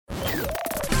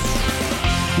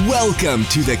Welcome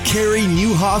to the Carey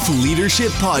Nieuwhof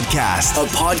Leadership Podcast, a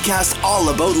podcast all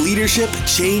about leadership,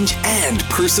 change, and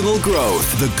personal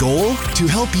growth. The goal? To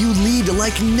help you lead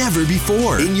like never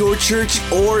before in your church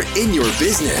or in your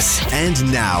business.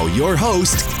 And now, your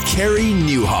host, Carey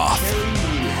Nieuwhof.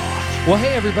 Well,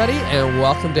 hey, everybody, and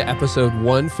welcome to episode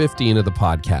 115 of the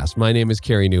podcast. My name is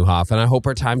Carey Nieuwhof, and I hope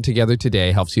our time together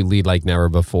today helps you lead like never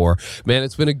before. Man,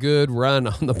 it's been a good run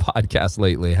on the podcast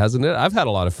lately, hasn't it? I've had a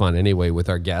lot of fun anyway with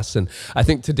our guests, and I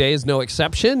think today is no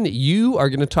exception. You are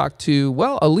going to talk to,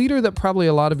 well, a leader that probably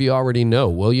a lot of you already know,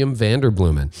 William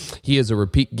Vanderbloemen. He is a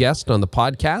repeat guest on the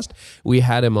podcast. We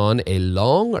had him on a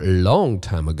long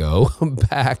time ago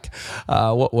back,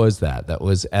 what was that? That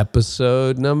was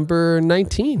episode number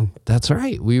 19. That's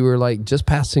right. We were like just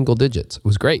past single digits. It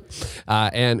was great.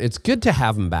 And it's good to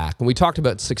have him back. And we talked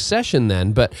about succession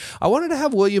then, but I wanted to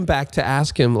have William back to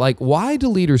ask him, like, why do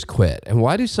leaders quit? And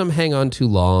why do some hang on too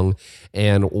long?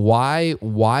 And why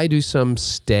do some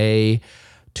stay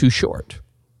too short?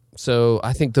 So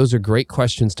I think those are great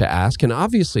questions to ask. And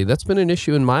obviously that's been an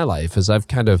issue in my life as I've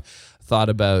kind of thought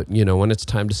about, when it's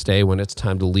time to stay, when it's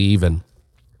time to leave. And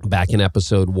back in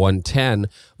episode 110,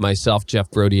 myself,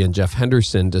 Jeff Brody, and Jeff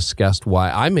Henderson discussed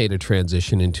why I made a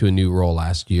transition into a new role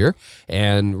last year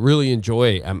and really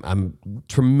I'm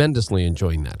tremendously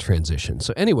enjoying that transition.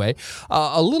 So anyway,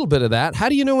 a little bit of that. How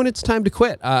do you know when it's time to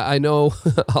quit? I know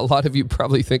a lot of you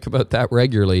probably think about that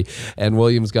regularly, and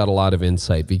William's got a lot of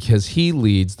insight because he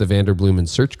leads the Vanderbloemen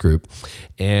search group,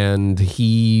 and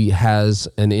he has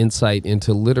an insight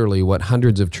into literally what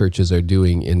hundreds of churches are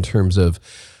doing in terms of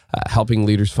helping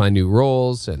leaders find new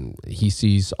roles, and he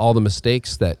sees all the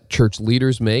mistakes that church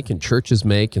leaders make and churches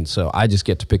make, and so I just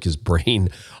get to pick his brain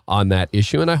on that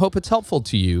issue, and I hope it's helpful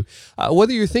to you.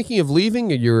 Whether you're thinking of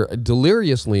leaving or you're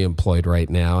deliriously employed right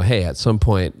now, hey, at some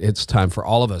point it's time for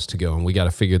all of us to go, and we got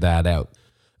to figure that out.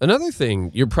 Another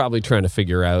thing you're probably trying to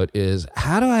figure out is,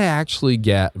 how do I actually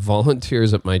get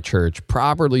volunteers at my church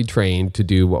properly trained to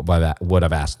do what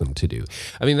I've asked them to do?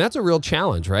 I mean, that's a real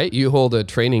challenge, right? You hold a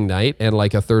training night and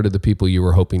like a third of the people you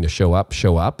were hoping to show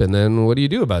up, and then what do you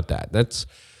do about that? That's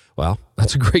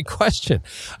a great question.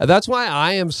 That's why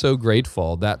I am so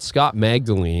grateful that Scott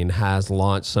Magdalene has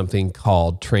launched something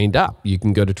called Trained Up. You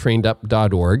can go to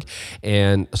trainedup.org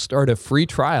and start a free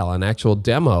trial, an actual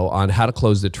demo on how to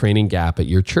close the training gap at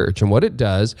your church. And what it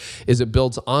does is it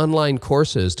builds online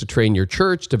courses to train your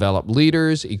church, develop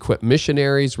leaders, equip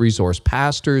missionaries, resource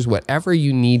pastors, whatever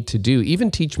you need to do, even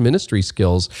teach ministry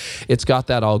skills. It's got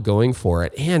that all going for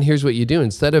it. And here's what you do.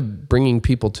 Instead of bringing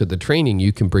people to the training,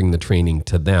 you can bring the training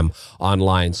to them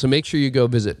online. So make sure you go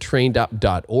visit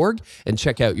trainedup.org and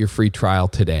check out your free trial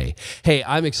today. Hey,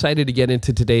 I'm excited to get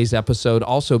into today's episode.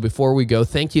 Also, before we go,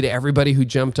 thank you to everybody who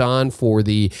jumped on for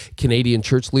the Canadian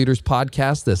Church Leaders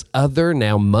podcast, this other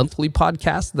now monthly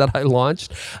podcast that I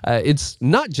launched. It's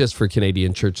not just for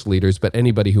Canadian church leaders, but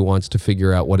anybody who wants to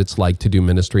figure out what it's like to do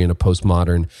ministry in a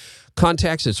postmodern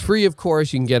context. It's free, of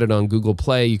course. You can get it on Google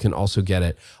Play. You can also get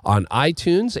it on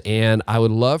iTunes. And I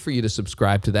would love for you to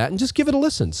subscribe to that and just give it a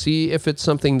listen. See if it's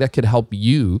something that could help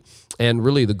you. And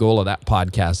really the goal of that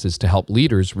podcast is to help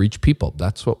leaders reach people.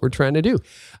 That's what we're trying to do.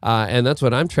 And that's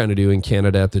what I'm trying to do in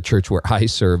Canada at the church where I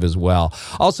serve as well.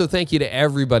 Also, thank you to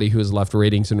everybody who has left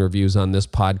ratings and reviews on this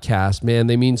podcast. Man,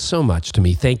 they mean so much to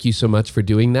me. Thank you so much for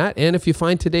doing that. And if you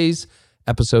find today's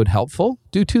episode helpful,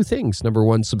 do two things. Number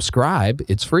one, subscribe.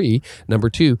 It's free. Number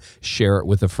two, share it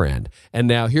with a friend. And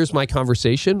now here's my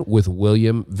conversation with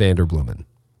William Vanderbloemen.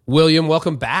 William,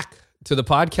 welcome back to the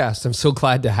podcast. I'm so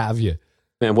glad to have you.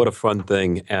 Man, what a fun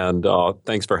thing. And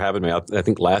thanks for having me. I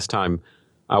think last time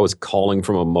I was calling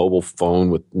from a mobile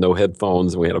phone with no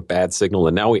headphones and we had a bad signal.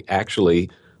 And now we actually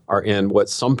are in what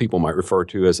some people might refer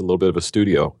to as a little bit of a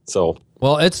studio.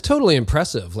 Well, it's totally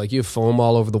impressive. Like, you have foam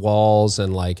all over the walls,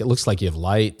 and like it looks like you have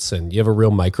lights, and you have a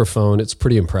real microphone. It's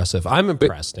pretty impressive. I'm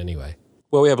impressed anyway.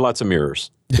 Well, we have lots of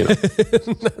mirrors.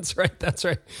 That's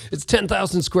right. It's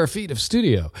 10,000 square feet of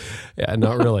studio. Yeah,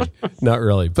 not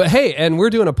really. But hey, and we're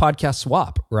doing a podcast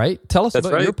swap, right? Tell us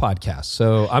about your podcast.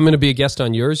 So I'm going to be a guest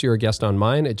on yours. You're a guest on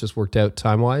mine. It just worked out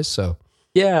time-wise, so.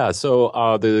 Yeah,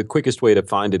 so the quickest way to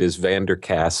find it is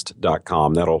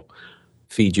vandercast.com. That'll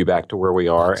feed you back to where we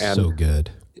are. That's so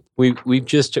good. We've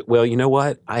just, well, you know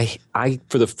what? I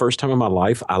for the first time in my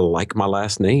life, I like my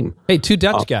last name. Hey, two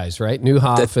Dutch guys, right?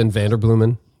 Nieuwhof and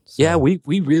Vanderbloemen. So. Yeah, we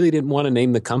really didn't want to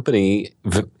name the company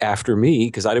after me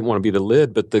because I didn't want to be the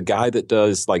lid. But the guy that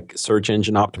does like search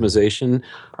engine optimization,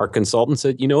 our consultant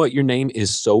said, you know what, your name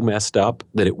is so messed up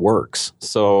that it works.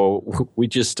 So we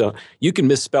just, you can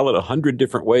misspell it 100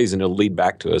 different ways and it'll lead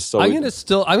back to us. So I'm gonna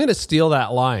steal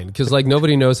that line because like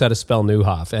nobody knows how to spell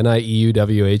Nieuwhof,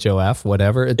 Nieuwhof,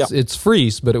 whatever. It's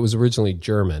Fries, but it was originally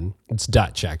German. It's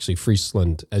Dutch actually.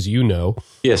 Friesland, as you know,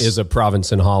 is a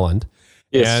province in Holland.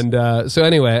 Yes. And so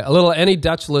anyway, any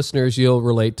Dutch listeners, you'll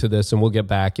relate to this, and we'll get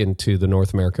back into the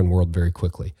North American world very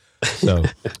quickly. So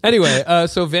anyway,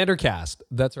 so Vandercast,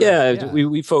 that's right. Yeah.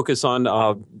 We focus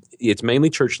on, it's mainly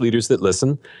church leaders that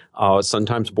listen,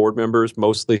 sometimes board members,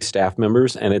 mostly staff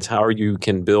members, and it's how you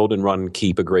can build and run and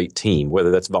keep a great team,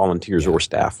 whether that's volunteers or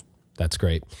staff. That's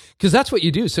great. Because that's what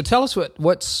you do. So tell us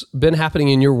what's been happening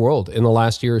in your world in the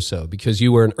last year or so, because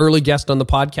you were an early guest on the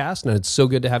podcast, and it's so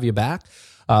good to have you back.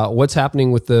 What's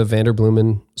happening with the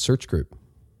Vanderbloemen search group?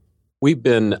 We've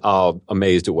been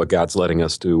amazed at what God's letting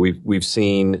us do. We've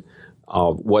seen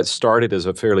what started as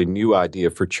a fairly new idea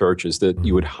for churches that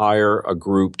you would hire a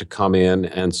group to come in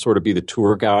and sort of be the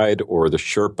tour guide or the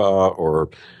Sherpa or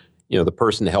the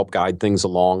person to help guide things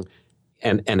along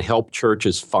and help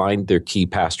churches find their key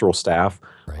pastoral staff.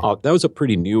 Right. That was a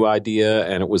pretty new idea,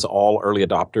 and it was all early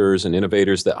adopters and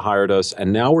innovators that hired us.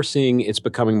 And now we're seeing it's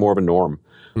becoming more of a norm.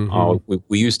 Mm-hmm.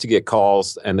 We used to get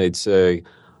calls and they'd say,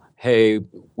 hey,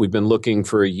 we've been looking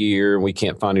for a year and we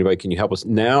can't find anybody. Can you help us?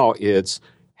 Now it's,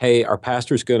 hey, our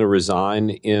pastor's going to resign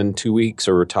in 2 weeks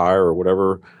or retire or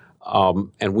whatever,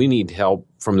 and we need help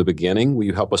from the beginning. Will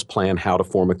you help us plan how to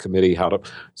form a committee?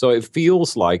 So it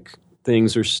feels like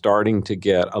things are starting to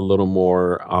get a little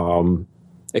more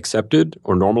accepted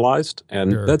or normalized,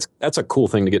 and sure. That's a cool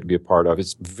thing to get to be a part of.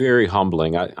 It's very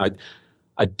humbling.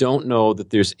 I don't know that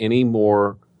there's any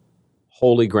more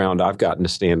holy ground I've gotten to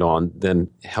stand on than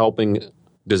helping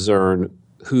discern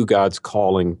who God's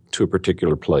calling to a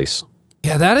particular place.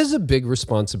 Yeah, that is a big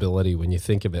responsibility when you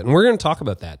think of it. And we're going to talk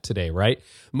about that today, right?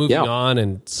 Moving on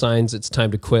and signs it's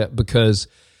time to quit because,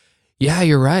 yeah,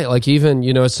 you're right. Like even,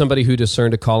 as somebody who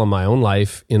discerned a call in my own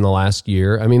life in the last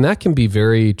year, I mean, that can be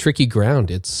very tricky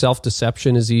ground. It's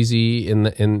self-deception is easy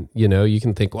and you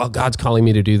can think, well, God's calling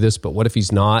me to do this, but what if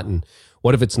he's not? And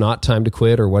what if it's not time to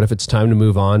quit, or what if it's time to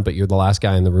move on, but you're the last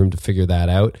guy in the room to figure that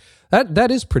out?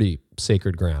 That is pretty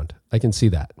sacred ground. I can see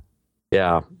that.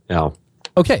 Yeah.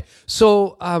 Okay,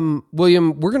 so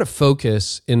William, we're going to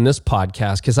focus in this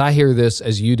podcast, because I hear this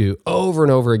as you do over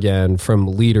and over again from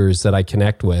leaders that I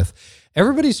connect with.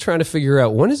 Everybody's trying to figure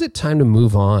out, when is it time to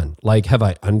move on? Like, have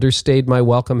I understayed my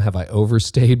welcome? Have I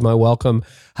overstayed my welcome?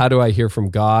 How do I hear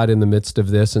from God in the midst of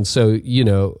this? And so,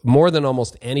 more than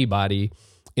almost anybody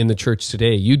in the church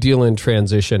today, you deal in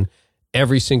transition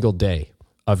every single day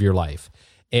of your life.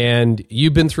 And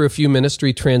you've been through a few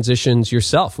ministry transitions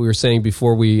yourself. We were saying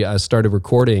before we started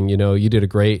recording, you did a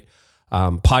great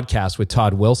podcast with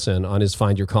Todd Wilson on his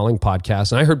Find Your Calling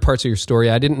podcast. And I heard parts of your story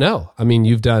I didn't know. I mean,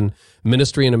 you've done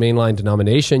ministry in a mainline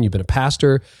denomination. You've been a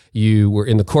pastor. You were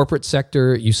in the corporate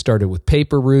sector. You started with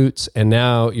paper routes, and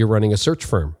now you're running a search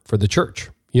firm for the church,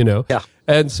 Yeah.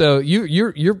 And so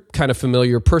you're kind of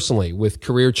familiar personally with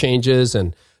career changes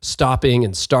and stopping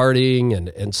and starting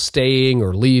and staying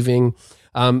or leaving.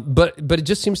 But it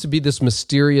just seems to be this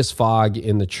mysterious fog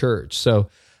in the church. So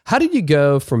how did you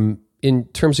go in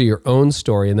terms of your own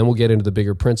story, and then we'll get into the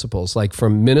bigger principles, like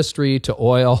from ministry to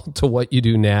oil to what you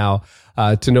do now,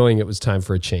 to knowing it was time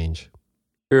for a change?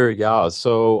 Sure, yeah.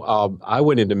 So I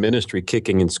went into ministry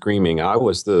kicking and screaming. I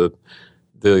was the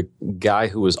guy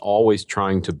who was always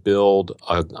trying to build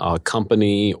a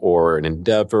company or an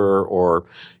endeavor, or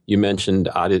you mentioned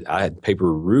I had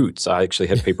paper routes. I actually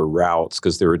had paper routes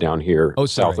because they were down here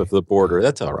south of the border.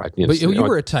 That's all right. But you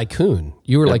were a tycoon.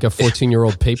 You were like a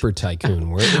 14-year-old paper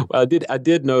tycoon, weren't you? Well, I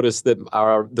did notice that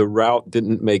the route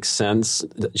didn't make sense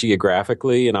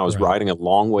geographically, and I was riding a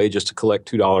long way just to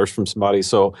collect $2 from somebody.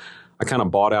 So I kind of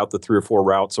bought out the 3 or 4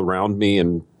 routes around me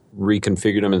and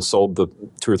reconfigured them and sold the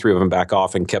 2 or 3 of them back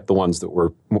off and kept the ones that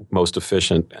were most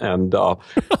efficient. And so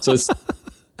it's...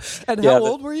 And how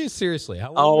old were you? Seriously,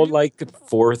 how old were you? Like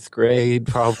 4th grade,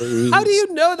 probably. How do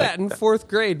you know that in 4th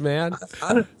grade, man?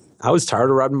 I was tired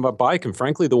of riding my bike, and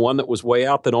frankly, the one that was way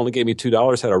out that only gave me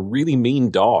 $2 had a really mean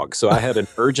dog. So I had an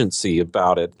urgency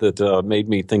about it that made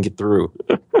me think it through.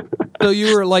 So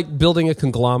you were like building a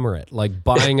conglomerate, like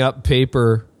buying up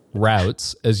paper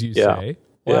routes, as you say.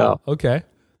 Wow. Yeah. Okay.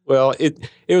 Well, it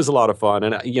was a lot of fun,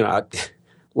 and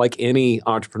like any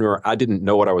entrepreneur, I didn't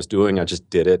know what I was doing. I just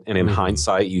did it. And in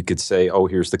hindsight, you could say, oh,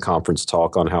 here's the conference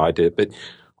talk on how I did it. But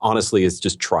honestly is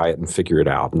just try it and figure it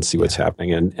out and see what's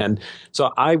happening. And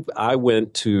so I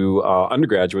went to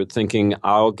undergraduate thinking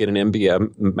I'll get an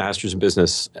MBA, Master's in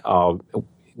Business,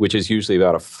 which is usually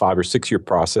about a 5 or 6 year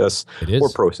process or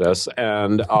process.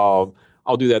 And I'll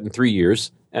do that in 3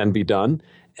 years and be done.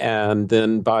 And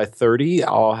then by 30,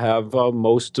 I'll have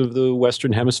most of the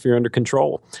Western Hemisphere under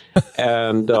control.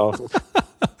 And a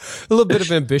little bit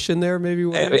of ambition there, maybe,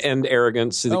 and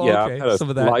arrogance. Oh, yeah, okay. I've had a Some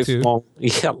of that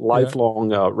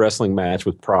lifelong wrestling match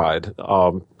with pride.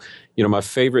 My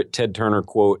favorite Ted Turner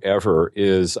quote ever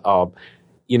is,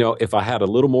 if I had a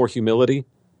little more humility,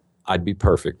 I'd be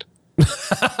perfect.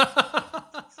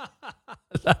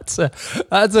 That's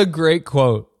a great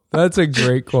quote. That's a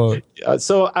great quote.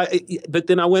 But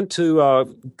then I went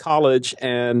to college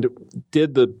and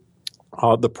did the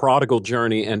prodigal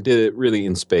journey and did it really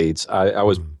in spades. I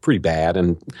was pretty bad,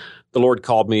 and the Lord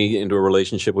called me into a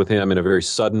relationship with Him in a very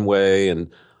sudden way. And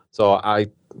so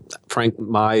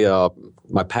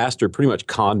my pastor pretty much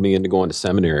conned me into going to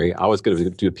seminary. I was going to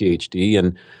do a PhD,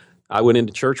 and I went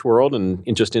into church world and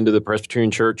just into the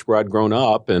Presbyterian church where I'd grown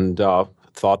up, and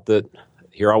thought that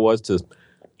here I was to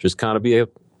just kind of be a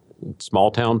small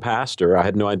town pastor. I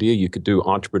had no idea you could do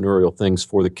entrepreneurial things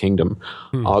for the kingdom.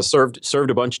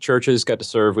 Served a bunch of churches, got to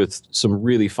serve with some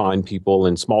really fine people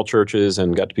in small churches,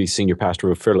 and got to be senior pastor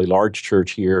of a fairly large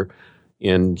church here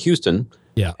in Houston.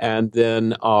 Yeah. And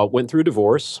then went through a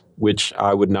divorce, which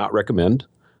I would not recommend.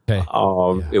 Okay.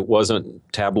 It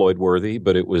wasn't tabloid worthy,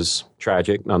 but it was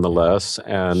tragic nonetheless.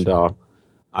 And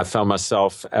I found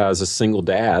myself as a single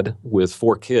dad with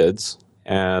 4 kids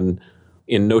and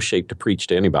in no shape to preach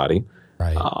to anybody.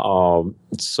 Right.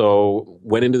 So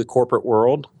went into the corporate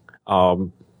world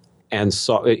and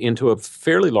saw into a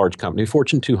fairly large company,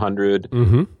 Fortune 200,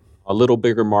 a little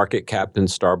bigger market cap than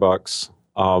Starbucks.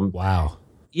 Wow.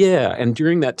 Yeah, and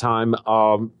during that time,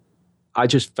 I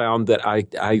just found that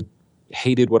I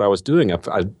hated what I was doing.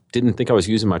 I didn't think I was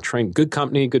using my training. Good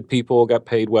company, good people, got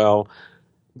paid well,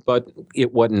 but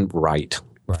it wasn't right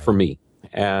for me.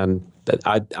 And that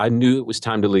I knew it was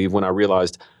time to leave when I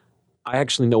realized I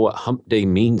actually know what hump day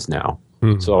means now.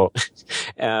 So,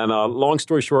 and long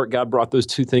story short, God brought those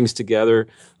two things together.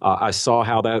 I saw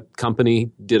how that company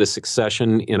did a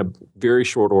succession in a very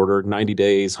short order, 90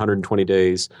 days, 120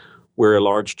 days, where a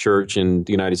large church in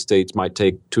the United States might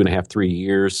take 2.5, 3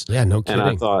 years. Yeah, no kidding. And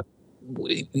I thought,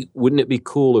 wouldn't it be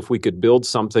cool if we could build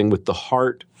something with the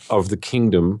heart of the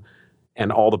kingdom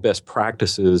and all the best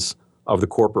practices of the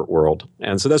corporate world?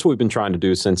 And so that's what we've been trying to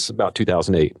do since about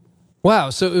 2008.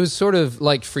 Wow. So it was sort of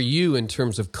like for you in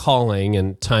terms of calling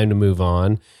and time to move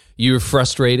on. You were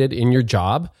frustrated in your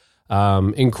job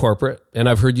in corporate. And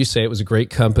I've heard you say it was a great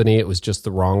company. It was just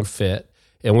the wrong fit.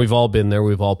 And we've all been there.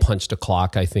 We've all punched a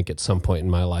clock, I think, at some point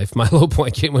in my life. My low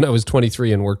point came when I was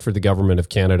 23 and worked for the government of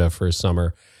Canada for a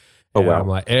summer. Oh, wow. I'm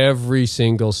like, every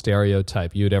single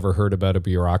stereotype you'd ever heard about a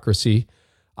bureaucracy,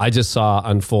 I just saw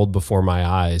unfold before my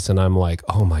eyes. And I'm like,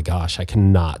 oh my gosh, I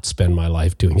cannot spend my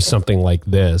life doing something like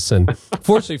this. And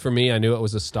fortunately for me, I knew it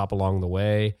was a stop along the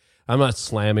way. I'm not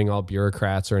slamming all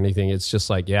bureaucrats or anything. It's just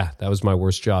like, yeah, that was my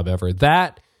worst job ever.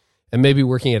 That, and maybe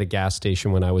working at a gas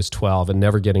station when I was 12 and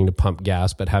never getting to pump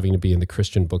gas, but having to be in the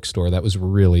Christian bookstore. That was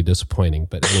really disappointing.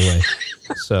 But anyway,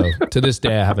 so to this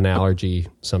day, I have an allergy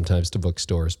sometimes to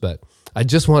bookstores, but I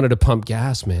just wanted to pump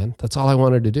gas, man. That's all I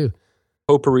wanted to do.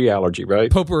 Potpourri allergy, right?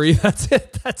 Potpourri, that's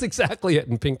it. That's exactly it.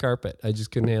 And pink carpet. I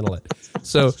just couldn't handle it.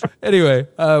 So anyway,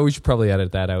 we should probably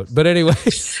edit that out. But anyway,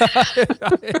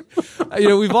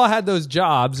 we've all had those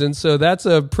jobs. And so that's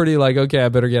a pretty like, okay, I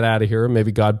better get out of here.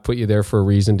 Maybe God put you there for a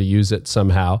reason to use it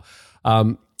somehow.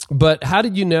 But how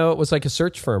did you know it was like a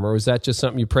search firm, or was that just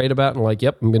something you prayed about and like,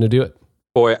 yep, I'm going to do it?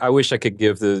 Boy, I wish I could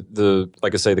give the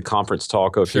like I say, the conference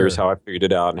talk of here's how I figured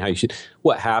it out and how you should.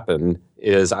 What happened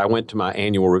is I went to my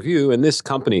annual review, and this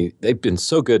company, they've been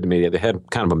so good to me. They had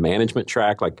kind of a management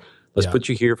track, like let's put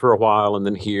you here for a while and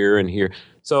then here and here.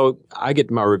 So I get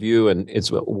to my review, and it's,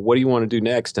 what do you want to do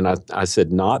next? And I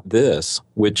said, not this,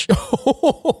 which,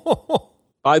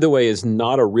 by the way, is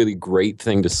not a really great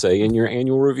thing to say in your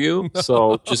annual review.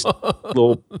 So just a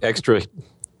little extra.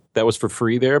 That was for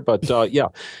free there, but yeah.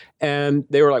 And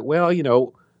they were like, well,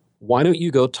 why don't you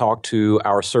go talk to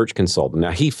our search consultant? Now,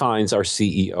 he finds our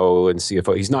CEO and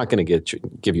CFO. He's not going to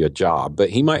give you a job, but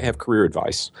he might have career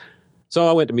advice. So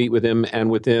I went to meet with him,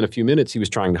 and within a few minutes, he was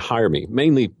trying to hire me,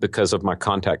 mainly because of my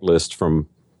contact list from,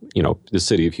 the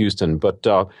city of Houston. But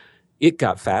it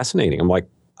got fascinating. I'm like,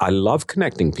 I love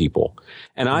connecting people.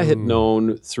 And I had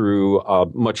known through a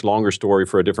much longer story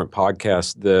for a different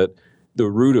podcast that the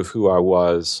root of who I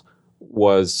was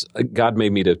God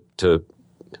made me to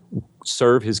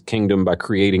serve his kingdom by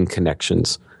creating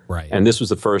connections. Right. And this was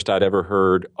the first I'd ever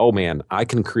heard, oh man, I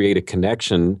can create a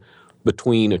connection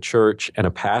between a church and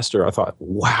a pastor. I thought,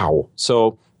 wow.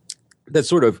 So that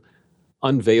sort of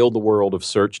unveiled the world of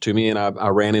search to me. And I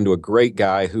ran into a great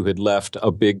guy who had left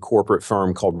a big corporate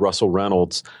firm called Russell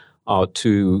Reynolds.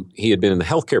 He had been in the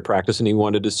healthcare practice and he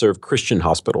wanted to serve Christian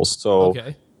hospitals. So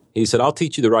he said, I'll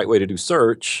teach you the right way to do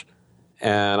search.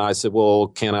 And I said, well,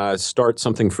 can I start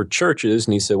something for churches?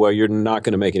 And he said, well, you're not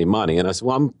going to make any money. And I said,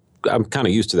 well, I'm kind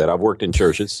of used to that. I've worked in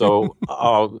churches. So,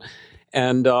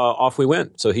 and off we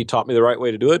went. So he taught me the right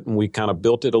way to do it. And we kind of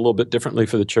built it a little bit differently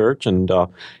for the church. And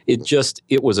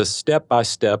it was a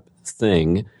step-by-step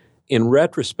thing. In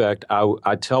retrospect,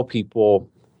 I tell people,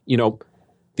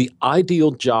 the ideal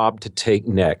job to take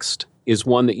next is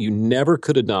one that you never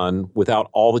could have done without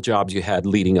all the jobs you had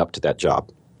leading up to that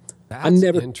job. That's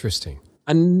interesting.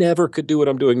 I never could do what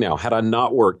I'm doing now had I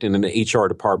not worked in an HR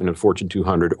department at Fortune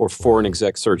 200 or for an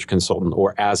exec search consultant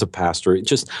or as a pastor. It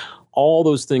just, all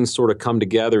those things sort of come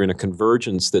together in a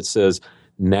convergence that says,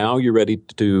 now you're ready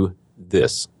to do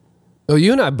this. Well,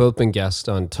 you and I have both been guests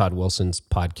on Todd Wilson's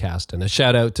podcast, and a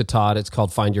shout out to Todd. It's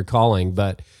called Find Your Calling.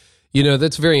 But,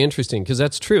 that's very interesting because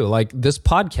that's true. Like this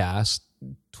podcast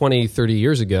 20, 30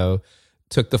 years ago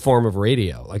took the form of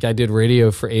radio. Like I did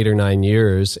radio for 8 or 9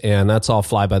 years, and that's all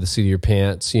fly by the seat of your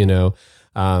pants,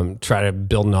 try to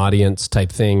build an audience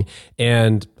type thing.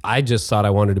 And I just thought I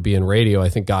wanted to be in radio. I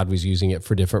think God was using it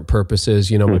for different purposes.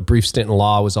 My brief stint in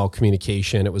law was all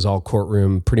communication. It was all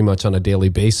courtroom pretty much on a daily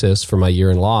basis for my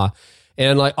year in law.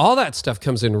 And like all that stuff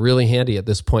comes in really handy at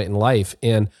this point in life.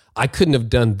 And I couldn't have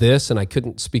done this and I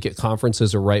couldn't speak at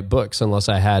conferences or write books unless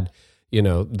I had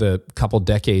the couple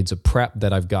decades of prep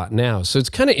that I've got now. So it's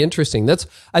kind of interesting.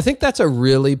 I think that's a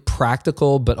really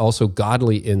practical, but also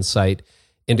godly insight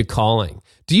into calling.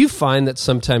 Do you find that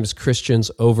sometimes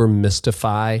Christians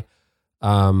over-mystify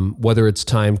whether it's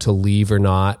time to leave or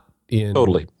not?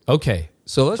 Totally. Okay.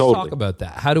 So let's talk about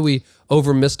that. How do we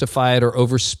over-mystify it or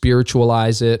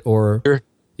over-spiritualize it? Or Sure.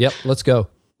 Yep, let's go.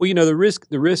 Well, the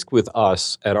risk with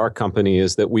us at our company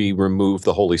is that we remove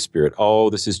the Holy Spirit.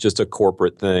 Oh, this is just a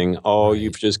corporate thing. Oh,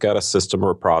 You've just got a system or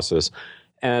a process.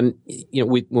 And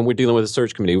when we're dealing with a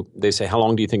search committee, they say, how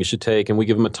long do you think it should take? And we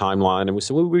give them a timeline. And we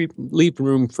say, well, we leave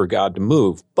room for God to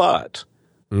move. But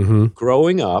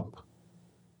growing up,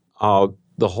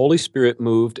 the Holy Spirit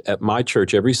moved at my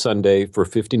church every Sunday for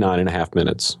 59 and a half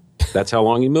minutes. That's how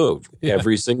long he moved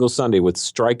every single Sunday with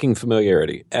striking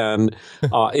familiarity. And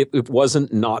it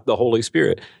wasn't not the Holy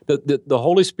Spirit. The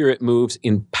Holy Spirit moves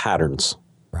in patterns.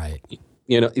 Right.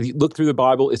 If you look through the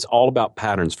Bible, it's all about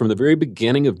patterns. From the very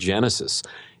beginning of Genesis,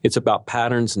 it's about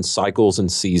patterns and cycles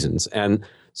and seasons. And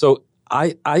so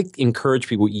I encourage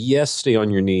people, yes, stay on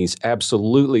your knees.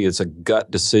 Absolutely, it's a gut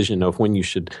decision of when you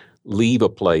should leave a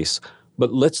place.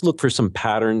 But let's look for some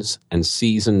patterns and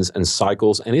seasons and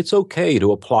cycles. And it's okay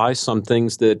to apply some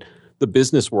things that the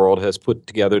business world has put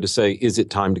together to say, is it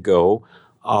time to go?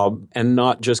 And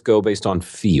not just go based on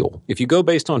feel. If you go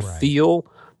based on feel,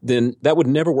 then that would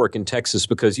never work in Texas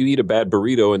because you eat a bad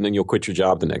burrito and then you'll quit your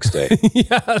job the next day.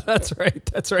 Yeah, that's right.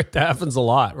 That's right. That happens a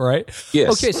lot, right?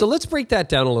 Yes. Okay, so let's break that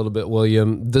down a little bit,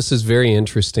 William. This is very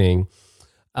interesting.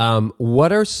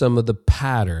 What are some of the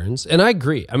patterns? And I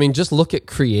agree. I mean, just look at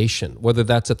creation, whether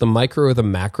that's at the micro or the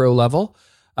macro level.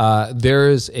 There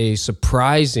is a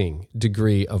surprising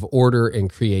degree of order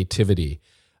and creativity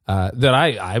that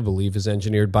I believe is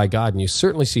engineered by God. And you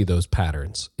certainly see those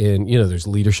patterns in, there's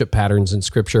leadership patterns in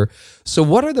Scripture. So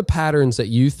what are the patterns that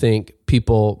you think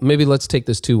people, maybe let's take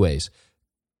this two ways.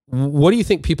 What do you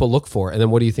think people look for? And then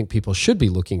what do you think people should be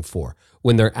looking for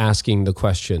when they're asking the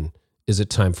question, is it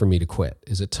time for me to quit?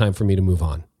 Is it time for me to move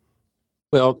on?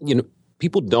 Well,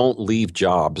 people don't leave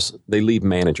jobs. They leave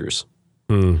managers.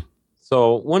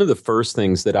 So one of the first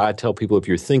things that I tell people, if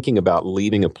you're thinking about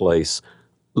leaving a place,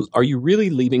 are you really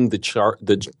leaving the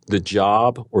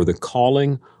job or the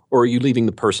calling, or are you leaving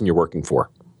the person you're working for?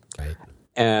 Right.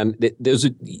 And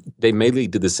they may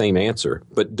lead to the same answer,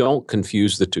 but don't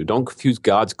confuse the two. Don't confuse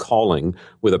God's calling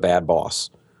with a bad boss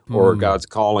or God's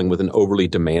calling with an overly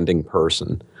demanding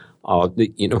person.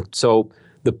 So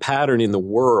the pattern in the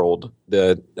world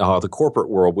that the corporate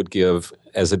world would give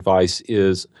as advice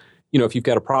is, if you've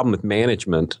got a problem with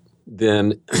management,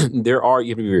 then you have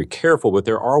to be very careful, but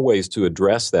there are ways to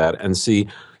address that and see,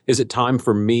 is it time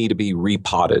for me to be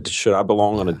repotted? Should I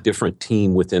belong on a different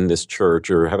team within this church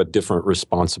or have a different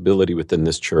responsibility within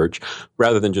this church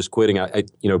rather than just quitting?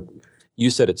 You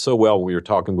said it so well when we were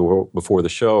talking before the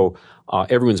show.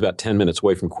 Everyone's about 10 minutes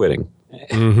away from quitting.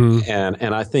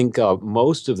 And I think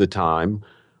most of the time,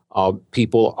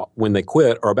 people, when they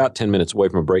quit, are about 10 minutes away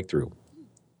from a breakthrough.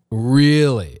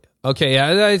 Really? Okay.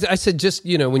 Yeah. I said, just,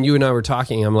 when you and I were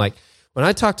talking, I'm like, when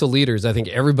I talk to leaders, I think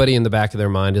everybody in the back of their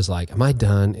mind is like, am I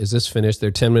done? Is this finished? They're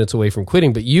 10 minutes away from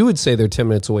quitting, but you would say they're 10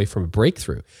 minutes away from a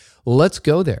breakthrough. Let's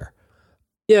go there.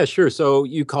 Yeah, sure. So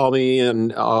you call me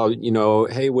and,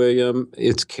 hey, William,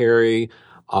 it's Carrie.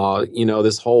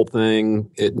 This whole thing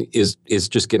is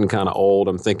just getting kind of old.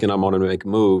 I'm thinking I'm going to make a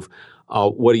move.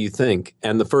 What do you think?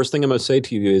 And the first thing I'm going to say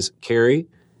to you is, Carrie,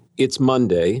 it's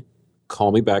Monday.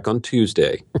 Call me back on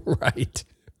Tuesday. Right.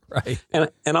 And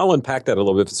I'll unpack that a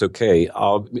little bit if it's okay.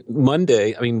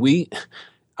 Monday, I mean,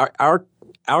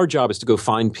 our job is to go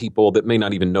find people that may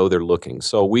not even know they're looking.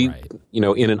 So we,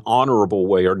 in an honorable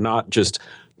way, are not just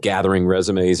gathering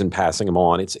resumes and passing them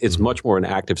on. It's much more an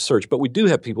active search. But we do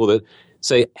have people that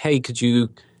say, hey, could you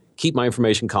keep my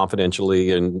information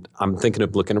confidentially? And I'm thinking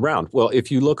of looking around. Well,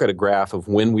 if you look at a graph of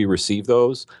when we receive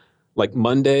those, like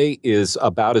Monday is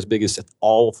about as big as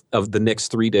all of the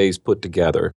next 3 days put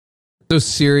together. So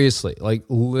seriously, like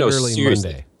literally seriously.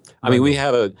 Monday. I mean, we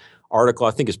have an article,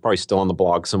 I think it's probably still on the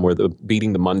blog somewhere, the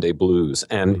Beating the Monday Blues.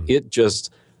 And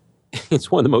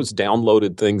it's one of the most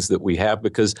downloaded things that we have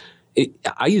because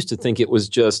I used to think it was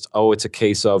just, it's a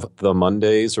case of the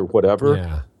Mondays or whatever.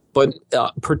 Yeah. But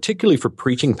particularly for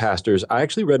preaching pastors, I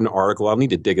actually read an article. I'll need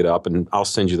to dig it up and I'll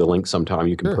send you the link sometime.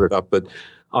 You can put it up. But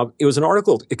it was an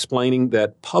article explaining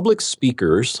that public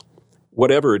speakers,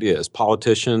 whatever it is,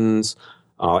 politicians,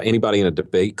 anybody in a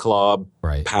debate club,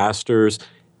 pastors,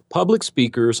 public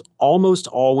speakers almost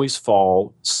always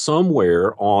fall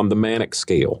somewhere on the manic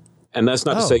scale. And that's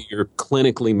not to say you're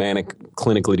clinically manic,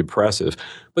 clinically depressive,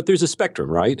 but there's a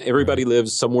spectrum, right? Everybody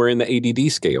lives somewhere in the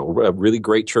ADD scale. Really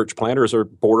great church planners are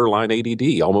borderline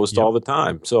ADD almost all the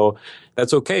time. So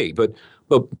that's okay. But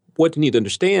what you need to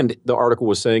understand, the article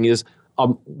was saying is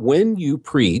when you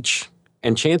preach,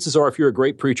 and chances are if you're a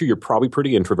great preacher, you're probably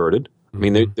pretty introverted. I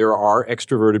mean, there are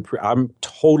extroverted. I'm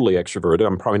totally extroverted.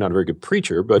 I'm probably not a very good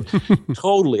preacher, but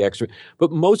totally extroverted.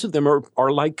 But most of them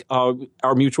are like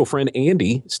our mutual friend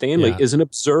Andy Stanley is an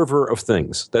observer of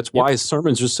things. That's why his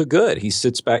sermons are so good. He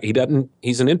sits back.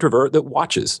 He's an introvert that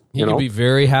watches. He can be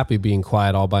very happy being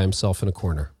quiet all by himself in a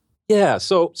corner. Yeah.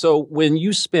 So when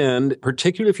you spend,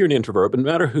 particularly if you're an introvert, but no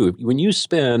matter who, when you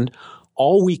spend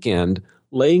all weekend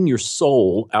laying your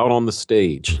soul out on the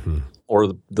stage,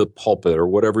 or the pulpit or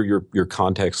whatever your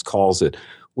context calls it,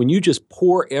 when you just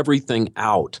pour everything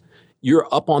out, you're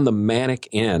up on the manic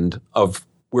end of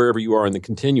wherever you are in the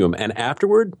continuum. And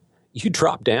afterward, you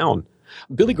drop down.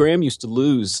 Billy Graham used to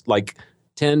lose like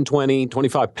 10, 20,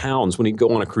 25 pounds when he'd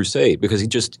go on a crusade because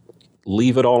he'd just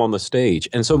leave it all on the stage.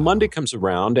 And so Monday comes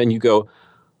around and you go,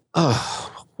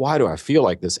 why do I feel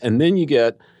like this? And then you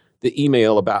get the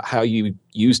email about how you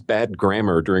used bad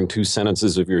grammar during 2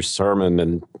 sentences of your sermon,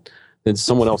 and then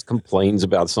someone else complains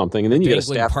about something, and then you get a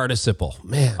staff participle.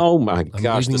 Man, oh my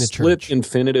gosh, the split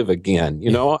infinitive again.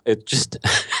 You know, it just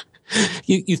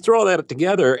you throw that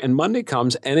together, and Monday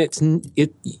comes, and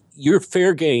you're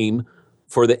fair game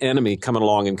for the enemy coming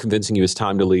along and convincing you it's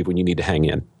time to leave when you need to hang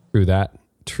in. True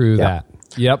that.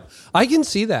 Yep. I can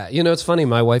see that. It's funny.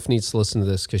 My wife needs to listen to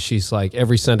this because she's like,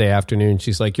 every Sunday afternoon,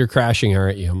 she's like, you're crashing,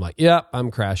 aren't you? I'm like, yep, I'm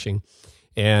crashing.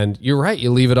 And you're right. You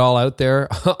leave it all out there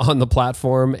on the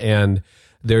platform, and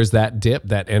there's that dip,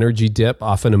 that energy dip,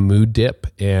 often a mood dip.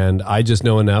 And I just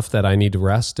know enough that I need to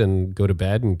rest and go to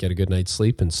bed and get a good night's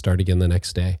sleep and start again the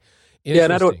next day. Yeah,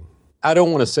 and I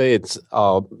don't want to say it's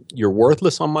you're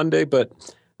worthless on Monday, but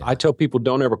I tell people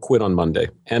don't ever quit on Monday.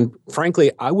 And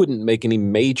frankly, I wouldn't make any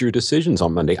major decisions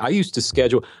on Monday. I used to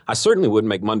schedule. I certainly wouldn't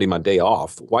make Monday my day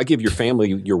off. Why give your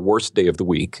family your worst day of the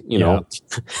week? You know,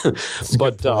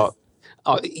 but.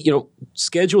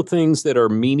 Schedule things that are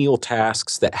menial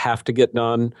tasks that have to get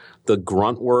done, the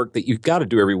grunt work that you've got to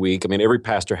do every week. I mean, every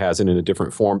pastor has it in a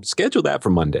different form. Schedule that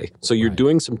for Monday. So you're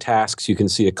doing some tasks, you can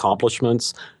see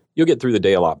accomplishments. You'll get through the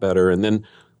day a lot better. And then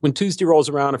when Tuesday rolls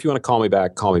around, if you want to call me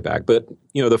back, call me back. But,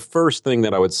 the first thing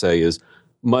that I would say is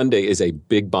Monday is a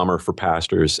big bummer for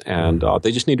pastors. And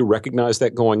they just need to recognize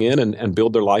that going in and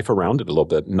build their life around it a little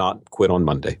bit, not quit on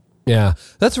Monday. Yeah,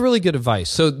 that's really good advice.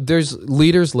 So there's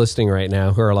leaders listening right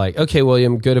now who are like, okay,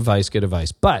 William, good advice.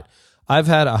 But I've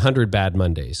had 100 bad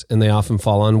Mondays, and they often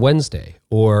fall on Wednesday.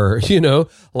 Or,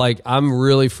 like I'm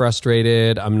really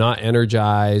frustrated. I'm not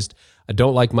energized. I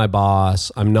don't like my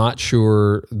boss. I'm not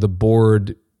sure the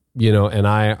board, and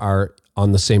I are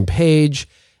on the same page.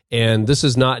 And this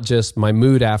is not just my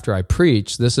mood after I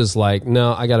preach. This is like,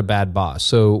 no, I got a bad boss.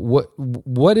 So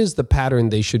what is the pattern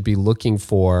they should be looking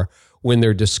for when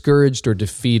they're discouraged or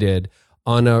defeated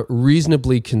on a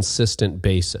reasonably consistent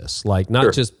basis? Like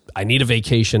not just, I need a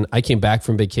vacation. I came back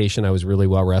from vacation. I was really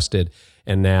well rested.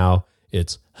 And now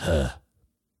it's,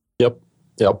 Yep.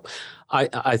 Yep.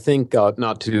 I think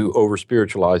not to over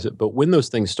spiritualize it, but when those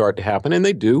things start to happen, and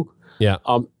they do, Yeah.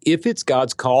 if it's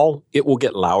God's call, it will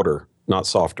get louder, not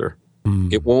softer.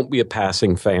 It won't be a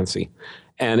passing fancy.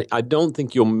 And I don't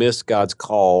think you'll miss God's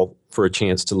call for a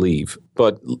chance to leave.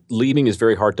 But leaving is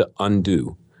very hard to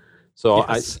undo. So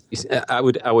Yes. I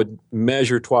would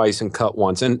measure twice and cut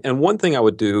once. And one thing I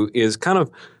would do is kind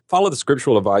of follow the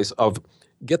scriptural advice of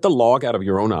get the log out of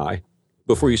your own eye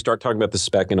before you start talking about the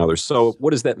speck in others. So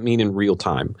what does that mean in real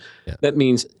time? Yeah. That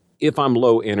means if I'm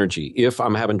low energy, if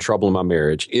I'm having trouble in my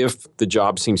marriage, if the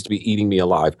job seems to be eating me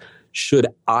alive, should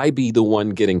I be the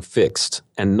one getting fixed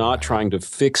and not trying to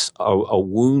fix a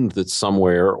wound that's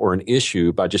somewhere or an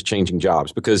issue by just changing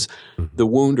jobs? Because the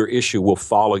wound or issue will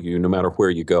follow you no matter where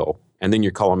you go. And then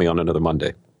you're calling me on another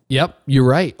Monday. Yep, you're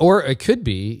right. Or it could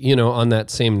be, on that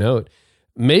same note,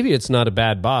 maybe it's not a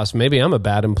bad boss. Maybe I'm a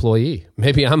bad employee.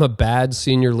 Maybe I'm a bad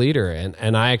senior leader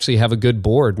and I actually have a good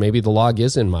board. Maybe the log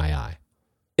is in my eye.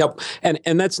 Yep.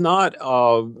 And that's not,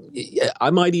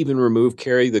 I might even remove,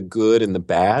 Carrie, the good and the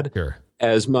bad. Sure.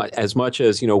 As much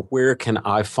as, where can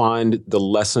I find the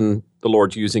lesson the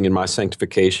Lord's using in my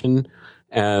sanctification,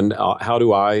 and how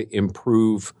do I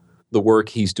improve the work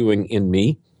He's doing in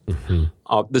me? Mm-hmm.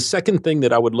 The second thing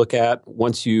that I would look at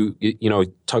once you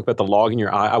talk about the log in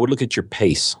your eye, I would look at your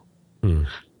pace.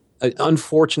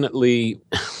 Unfortunately,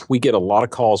 we get a lot of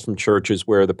calls from churches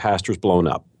where the pastor's blown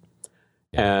up.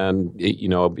 And,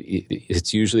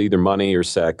 it's usually either money or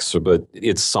sex, but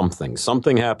it's something.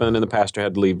 Something happened and the pastor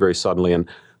had to leave very suddenly. And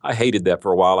I hated that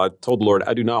for a while. I told the Lord,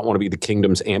 I do not want to be the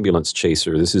kingdom's ambulance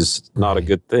chaser. This is not a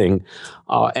good thing.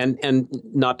 And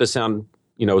not to sound,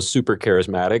 super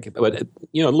charismatic, but,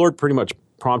 the Lord pretty much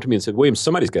prompted me and said, William,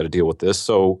 somebody's got to deal with this.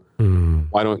 So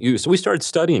why don't you? So we started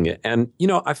studying it. And,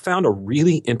 I found a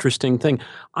really interesting thing.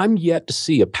 I'm yet to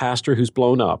see a pastor who's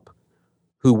blown up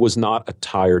who was not a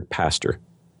tired pastor.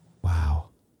 Wow.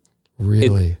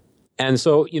 Really? And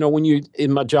so, when you,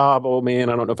 in my job, oh man,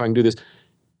 I don't know if I can do this.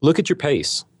 Look at your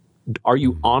pace. Are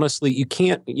you honestly, you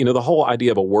can't, the whole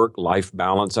idea of a work-life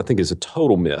balance, I think is a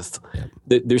total myth.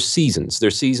 Yeah. There's seasons.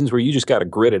 There's seasons where you just got to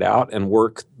grit it out and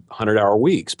work 100-hour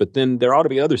weeks. But then there ought to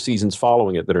be other seasons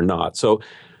following it that are not. So,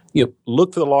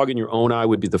 look for the log in your own eye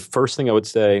would be the first thing I would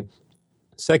say.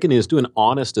 Second is do an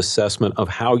honest assessment of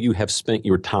how you have spent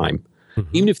your time.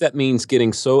 Even if that means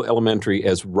getting so elementary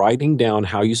as writing down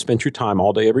how you spent your time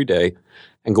all day, every day,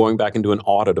 and going back and do an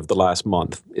audit of the last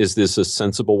month. Is this a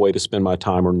sensible way to spend my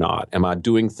time or not? Am I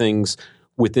doing things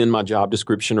within my job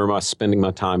description, or am I spending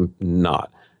my time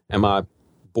not? Am I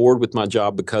bored with my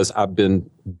job because I've been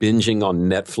binging on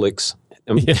Netflix?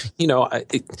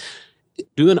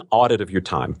 Do an audit of your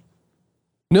time.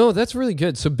 No, that's really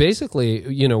good. So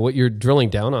basically, what you're drilling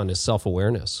down on is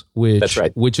self-awareness, That's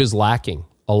right. which is lacking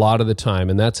a lot of the time,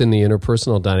 and that's in the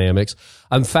interpersonal dynamics.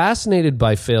 I'm fascinated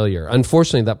by failure.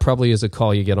 Unfortunately, that probably is a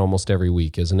call you get almost every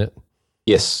week, isn't it?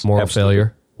 Yes. Moral absolutely.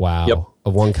 failure? Wow. Yep.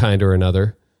 Of one kind or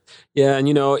another. Yeah, and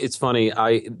it's funny.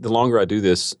 The longer I do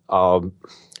this,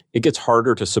 it gets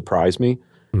harder to surprise me,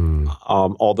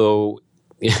 although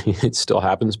it still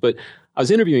happens. But I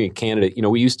was interviewing a candidate.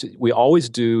 We always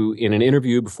do in an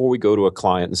interview before we go to a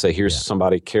client and say, here's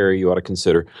somebody, Carrie, you ought to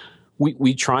consider.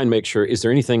 We try and make sure, is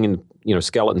there anything in,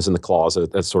 skeletons in the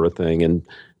closet, that sort of thing. And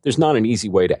there's not an easy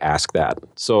way to ask that.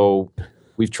 So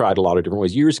we've tried a lot of different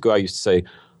ways. Years ago, I used to say,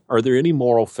 are there any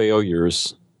moral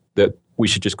failures that we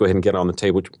should just go ahead and get on the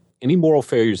table? Any moral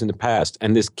failures in the past?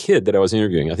 And this kid that I was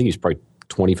interviewing, I think he's probably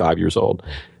 25 years old.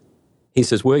 He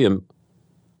says, William,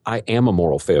 I am a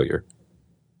moral failure.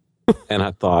 And I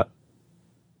thought,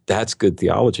 that's good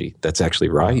theology. That's actually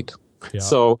right. Yeah.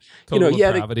 So, Total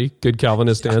depravity. Good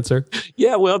Calvinist answer.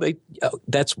 Yeah, well,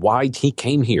 that's why he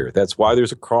came here. That's why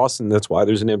there's a cross, and that's why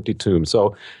there's an empty tomb.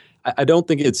 So I don't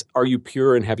think it's, are you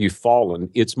pure and have you fallen?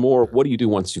 It's more, what do you do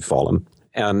once you've fallen?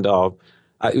 And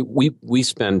we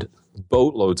spend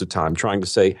boatloads of time trying to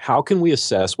say, how can we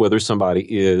assess whether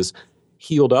somebody is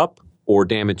healed up or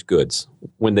damaged goods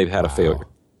when they've had a failure?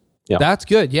 Yeah. That's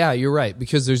good. Yeah, you're right.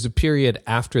 Because there's a period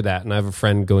after that, and I have a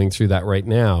friend going through that right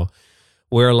now,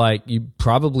 where you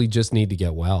probably just need to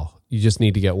get well. You just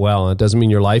need to get well. And it doesn't mean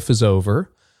your life is over,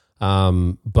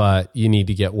 but you need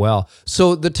to get well.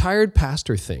 So the tired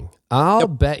pastor thing, I'll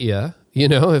bet you,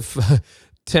 if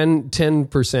 10%,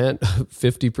 50%,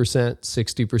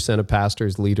 60% of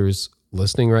pastors, leaders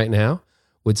listening right now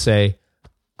would say,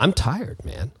 I'm tired,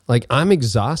 man. I'm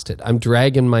exhausted. I'm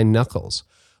dragging my knuckles.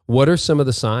 What are some of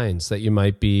the signs that you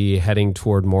might be heading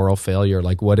toward moral failure?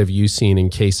 What have you seen in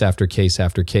case after case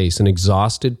after case? An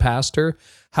exhausted pastor,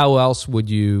 how else would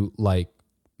you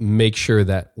make sure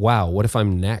that, wow, what if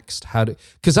I'm next?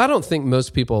 Because I don't think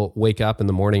most people wake up in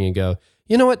the morning and go,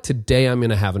 you know what, today I'm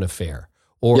going to have an affair,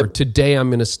 or today I'm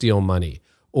going to steal money,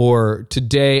 or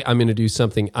today I'm going to do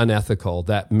something unethical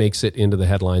that makes it into the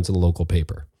headlines of the local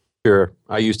paper. Sure.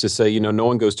 I used to say, no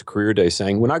one goes to career day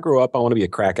saying, when I grow up, I want to be a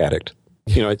crack addict.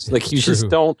 It's like you just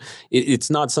don't, it's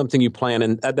not something you plan.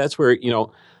 And that's where,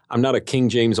 I'm not a King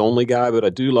James only guy, but I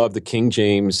do love the King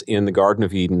James in the Garden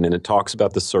of Eden. And it talks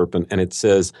about the serpent, and it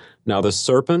says, now the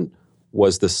serpent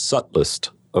was the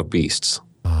subtlest of beasts.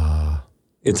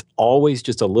 It's always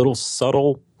just a little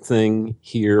subtle thing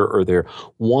here or there.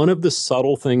 One of the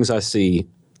subtle things I see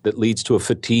that leads to a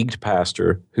fatigued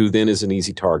pastor, who then is an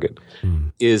easy target,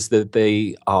 is that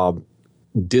they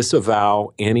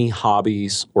disavow any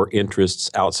hobbies or interests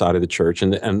outside of the church.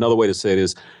 And another way to say it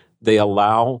is they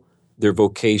allow their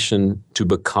vocation to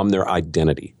become their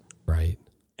identity. Right.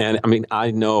 And I mean,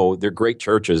 I know they're great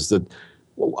churches that,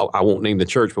 I won't name the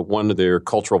church, but one of their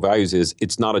cultural values is,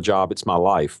 it's not a job, it's my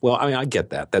life. Well, I mean, I get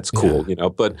that. That's cool,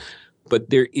 but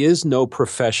there is no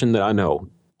profession that I know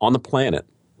on the planet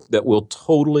that will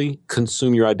totally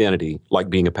consume your identity like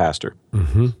being a pastor.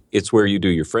 Mm-hmm. It's where you do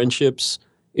your friendships.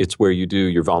 It's where you do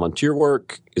your volunteer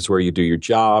work. It's where you do your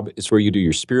job. It's where you do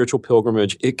your spiritual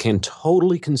pilgrimage. It can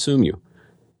totally consume you.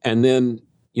 And then,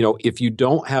 if you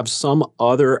don't have some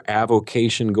other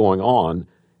avocation going on,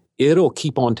 it'll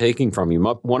keep on taking from you.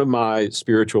 One of my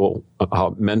spiritual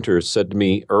mentors said to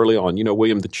me early on,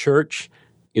 William, the church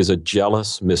is a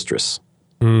jealous mistress.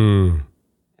 And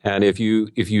if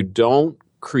you don't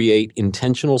create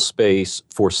intentional space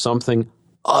for something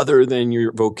other than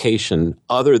your vocation,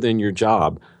 other than your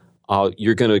job,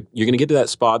 you're gonna get to that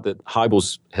spot that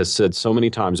Hybels has said so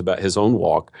many times about his own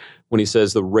walk, when he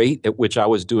says the rate at which I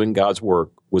was doing God's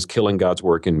work was killing God's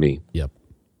work in me. Yep.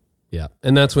 Yeah.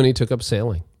 And that's when he took up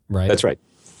sailing, right? That's right.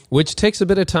 Which takes a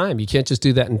bit of time. You can't just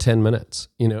do that in 10 minutes.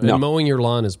 And mowing your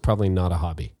lawn is probably not a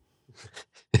hobby.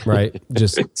 Right?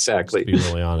 Just exactly. To be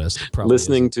really honest.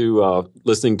 Listening to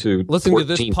this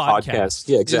 14 podcast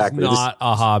yeah, exactly. is not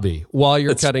a hobby while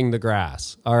you're cutting the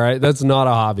grass. All right? That's not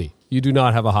a hobby. You do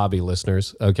not have a hobby,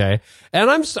 listeners, okay? And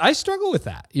I struggle with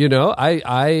that.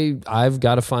 I've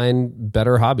got to find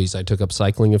better hobbies. I took up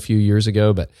cycling a few years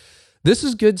ago, but this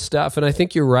is good stuff. And I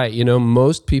think you're right.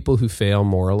 Most people who fail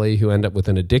morally, who end up with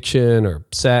an addiction or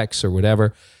sex or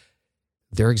whatever,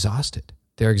 they're exhausted.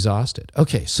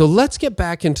 Okay, so let's get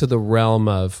back into the realm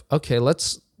of,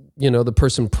 the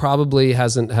person probably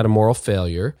hasn't had a moral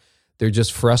failure. They're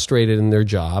just frustrated in their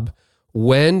job.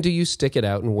 When do you stick it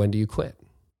out and when do you quit?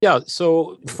 Yeah,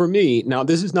 so for me, now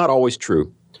this is not always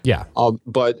true. Yeah.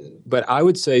 But I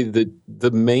would say that the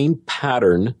main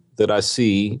pattern that I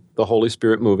see the Holy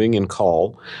Spirit moving and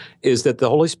call is that the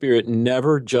Holy Spirit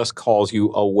never just calls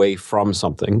you away from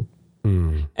something,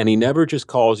 and he never just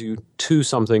calls you to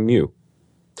something new.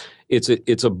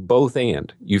 It's a both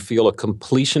and. You feel a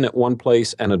completion at one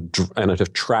place and an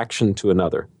attraction to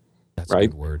another. That's right? a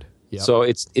good word. Yep. So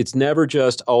it's never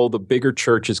just, the bigger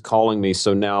church is calling me,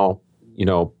 so now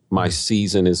my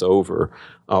season is over.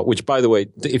 Which, by the way,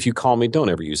 if you call me, don't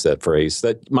ever use that phrase.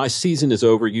 That my season is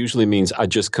over usually means I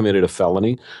just committed a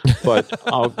felony. But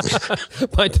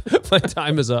my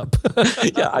time is up.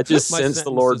 Yeah, I just sense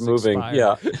the Lord moving.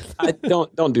 Expired. Yeah,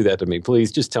 don't do that to me, please.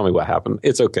 Just tell me what happened.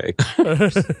 It's okay.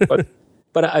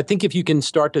 But I think if you can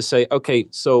start to say, okay,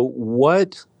 so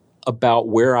what about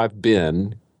where I've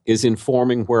been is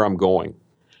informing where I'm going?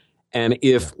 And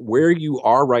if where you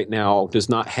are right now does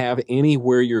not have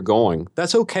anywhere you're going,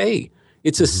 that's okay.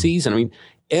 It's a season. I mean,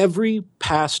 every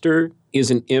pastor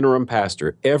is an interim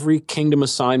pastor. Every kingdom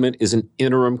assignment is an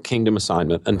interim kingdom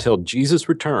assignment. Until Jesus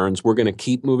returns, we're going to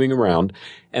keep moving around.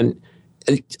 And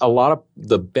a lot of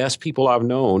the best people I've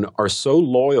known are so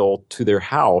loyal to their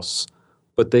house,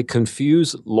 but they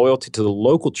confuse loyalty to the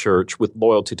local church with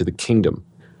loyalty to the kingdom.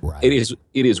 Right.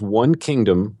 It is one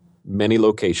kingdom, many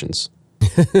locations.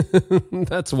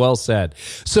 That's well said.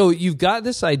 So you've got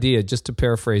this idea, just to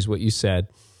paraphrase what you said,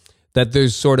 that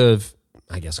there's sort of,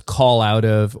 I guess, a call out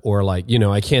of, or like,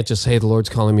 I can't just say the Lord's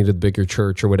calling me to the bigger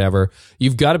church or whatever.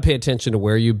 You've got to pay attention to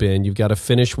where you've been. You've got to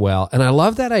finish well. And I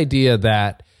love that idea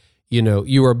that,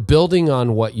 you are building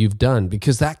on what you've done,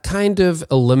 because that kind of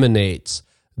eliminates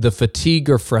the fatigue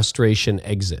or frustration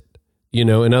exit.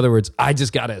 In other words, I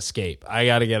just got to escape. I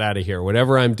got to get out of here.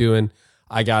 Whatever I'm doing,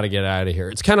 I got to get out of here.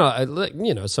 It's kind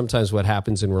of, sometimes what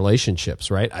happens in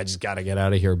relationships, right? I just got to get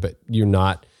out of here, but you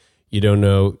don't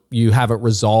know, you haven't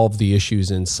resolved the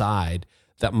issues inside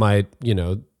that might,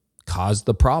 cause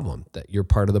the problem, that you're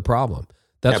part of the problem.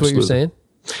 That's Absolutely. What you're saying?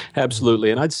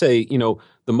 Absolutely. And I'd say,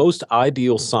 the most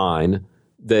ideal sign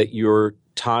that you're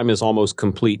time is almost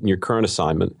complete in your current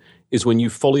assignment is when you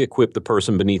fully equip the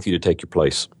person beneath you to take your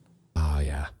place. Oh,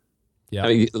 yeah. Yeah. I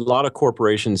mean, a lot of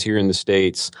corporations here in the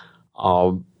States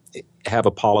have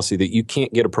a policy that you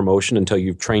can't get a promotion until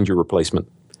you've trained your replacement.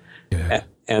 Yeah.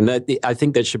 And that, I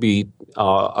think that should be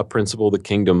a principle the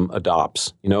kingdom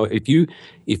adopts. You know, if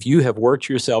you have worked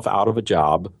yourself out of a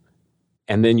job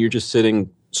and then you're just sitting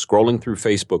scrolling through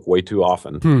Facebook way too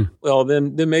often, well,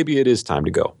 then maybe it is time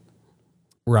to go.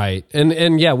 Right.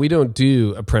 And yeah, we don't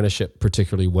do apprenticeship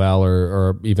particularly well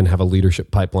or even have a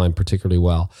leadership pipeline particularly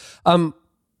well.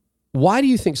 Why do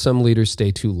you think some leaders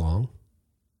stay too long?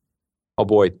 Oh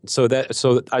boy. So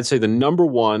I'd say the number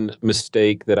one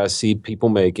mistake that I see people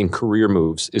make in career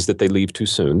moves is that they leave too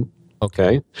soon.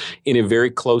 Okay. In a very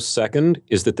close second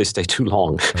is that they stay too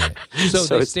long. Right.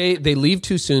 So they leave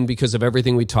too soon because of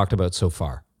everything we talked about so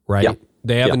far, right? Yeah.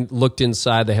 They haven't looked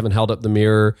inside. They haven't held up the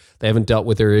mirror. They haven't dealt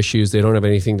with their issues. They don't have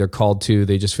anything they're called to.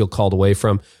 They just feel called away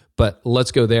from. But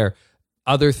let's go there.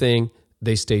 Other thing,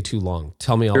 they stay too long.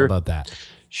 Tell me all about that.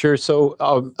 Sure. So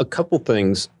a couple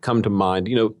things come to mind.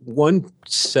 You know, one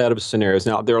set of scenarios.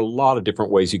 Now, there are a lot of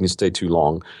different ways you can stay too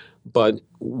long, but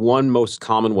one most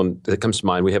common one that comes to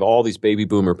mind, we have all these baby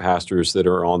boomer pastors that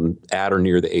are at or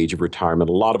near the age of retirement.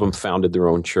 A lot of them founded their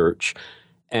own church.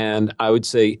 And I would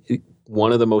say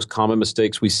one of the most common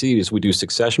mistakes we see as we do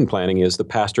succession planning is the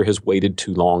pastor has waited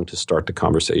too long to start the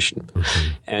conversation.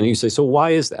 Mm-hmm. And you say, so why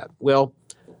is that? Well,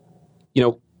 you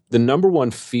know, the number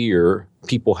one fear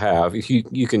people have, if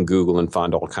you can Google and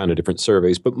find all kind of different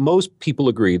surveys, but most people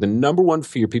agree the number one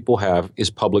fear people have is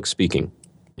public speaking,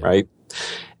 right?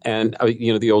 And,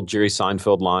 you know, the old Jerry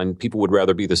Seinfeld line, people would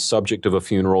rather be the subject of a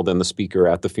funeral than the speaker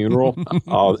at the funeral.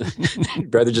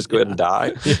 Rather just go ahead and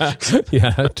die.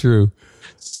 Yeah, true.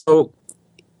 So,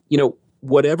 you know,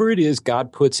 whatever it is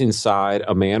God puts inside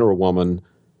a man or a woman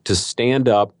to stand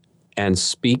up and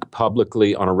speak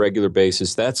publicly on a regular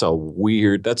basis, that's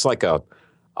like a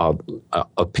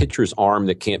pitcher's arm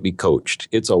that can't be coached.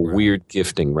 It's a weird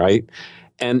gifting, right?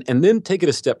 And then take it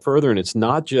a step further, and it's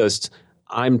not just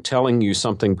I'm telling you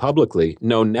something publicly.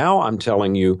 No, now I'm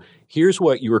telling you, here's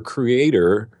what your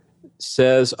Creator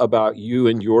says about you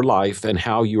and your life and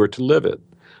how you are to live it.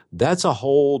 That's a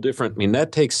whole different, I mean,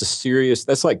 that takes a serious,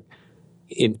 that's like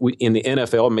in the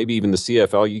NFL, maybe even the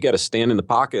CFL, you got to stand in the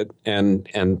pocket and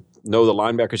know the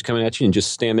linebacker's coming at you and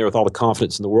just stand there with all the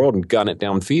confidence in the world and gun it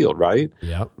downfield, right?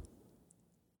 Yep.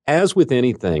 As with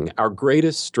anything, our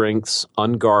greatest strengths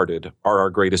unguarded are our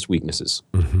greatest weaknesses.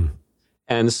 Mm-hmm.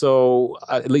 And so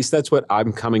at least that's what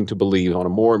I'm coming to believe on a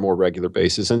more and more regular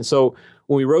basis. And so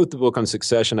when we wrote the book on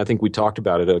succession, I think we talked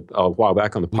about it a while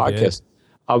back on the podcast.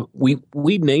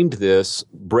 We named this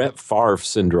Brett Favre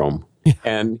syndrome.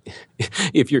 And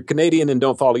if you're Canadian and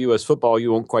don't follow U.S. football,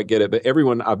 you won't quite get it. But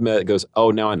everyone I've met goes,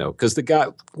 oh, now I know. Because the guy,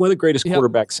 one of the greatest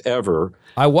quarterbacks ever.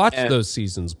 I watched those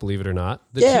seasons, believe it or not.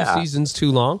 The 2 seasons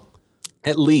too long?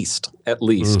 At least.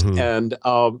 Mm-hmm. And,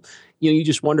 you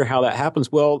just wonder how that happens.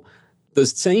 Well, the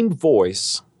same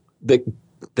voice that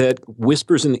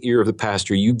whispers in the ear of the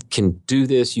pastor, you can do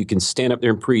this, you can stand up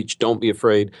there and preach, don't be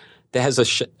afraid, that has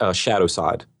a shadow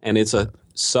side. And it's a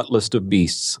subtlest of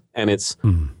beasts. And it's,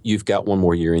 you've got one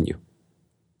more year in you.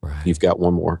 Right. You've got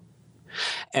one more.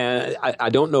 And I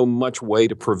don't know much way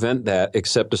to prevent that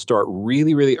except to start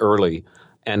really, really early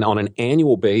and on an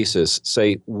annual basis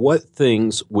say what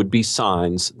things would be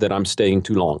signs that I'm staying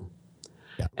too long.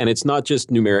 Yeah. And it's not just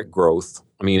numeric growth.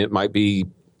 I mean, it might be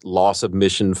loss of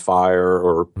mission fire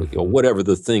or whatever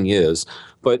the thing is.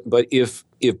 But if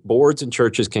boards and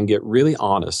churches can get really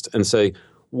honest and say,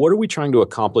 what are we trying to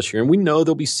accomplish here? And we know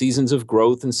there'll be seasons of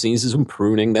growth and seasons of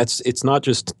pruning. It's not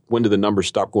just when do the numbers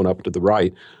stop going up to the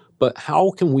right, but how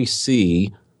can we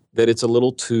see that it's a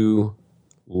little too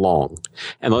long?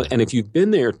 And if you've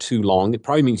been there too long, it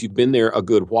probably means you've been there a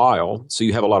good while, so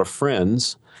you have a lot of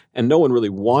friends, and no one really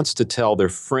wants to tell their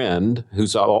friend,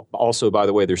 who's also, by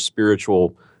the way, their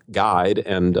spiritual guide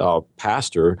and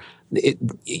pastor,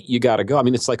 you got to go. I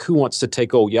mean, it's like, who wants to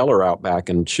take old Yeller out back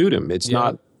and shoot him? It's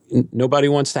not. Nobody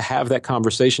wants to have that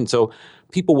conversation. So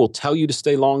people will tell you to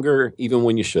stay longer even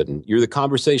when you shouldn't. You're the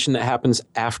conversation that happens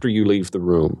after you leave the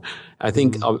room. I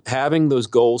think having those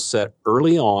goals set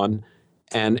early on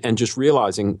and just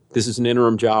realizing this is an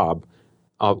interim job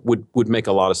would make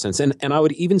a lot of sense. And I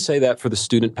would even say that for the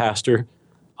student pastor.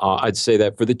 I'd say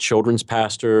that for the children's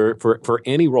pastor, for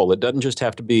any role. It doesn't just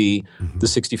have to be the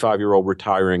 65-year-old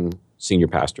retiring senior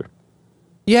pastor.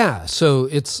 Yeah, so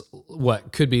it's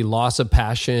what could be loss of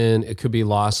passion, it could be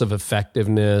loss of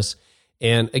effectiveness.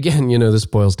 And again, this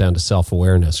boils down to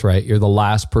self-awareness, right? You're the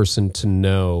last person to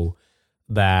know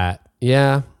that,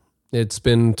 It's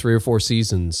been 3 or 4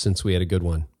 seasons since we had a good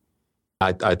one.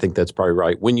 I think that's probably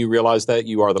right. When you realize that,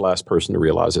 you are the last person to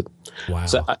realize it. Wow.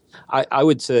 So I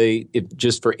would say,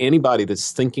 just for anybody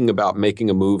that's thinking about making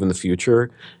a move in the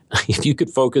future, if you could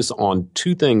focus on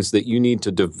 2 things that you need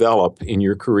to develop in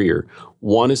your career.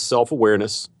 One is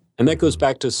self-awareness, and that goes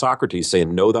back to Socrates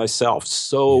saying, know thyself.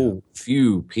 So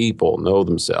few people know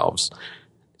themselves.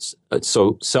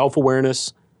 So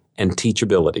self-awareness and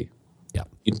teachability. Yeah.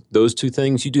 Those 2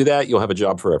 things, you do that, you'll have a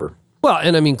job forever. Well,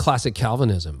 and I mean, classic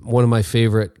Calvinism. One of my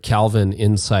favorite Calvin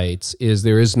insights is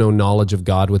there is no knowledge of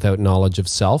God without knowledge of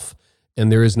self,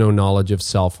 and there is no knowledge of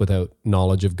self without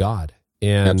knowledge of God.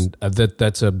 And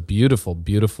that's a beautiful,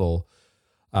 beautiful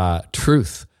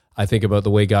truth, I think, about the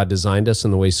way God designed us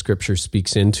and the way Scripture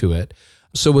speaks into it.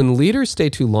 So when leaders stay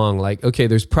too long, like, okay,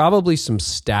 there's probably some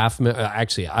staff.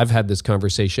 Actually, I've had this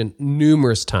conversation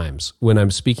numerous times when I'm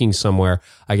speaking somewhere.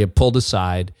 I get pulled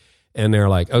aside. And they're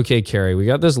like, okay, Carrie, we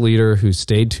got this leader who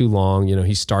stayed too long. You know,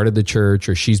 he started the church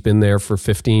or she's been there for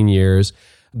 15 years.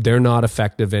 They're not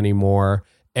effective anymore.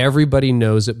 Everybody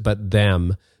knows it but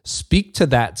them. Speak to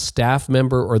that staff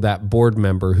member or that board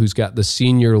member who's got the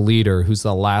senior leader who's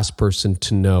the last person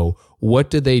to know. What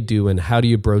do they do and how do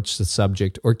you broach the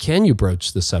subject, or can you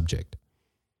broach the subject?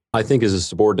 I think as a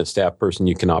subordinate staff person,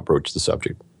 you cannot broach the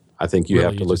subject. I think you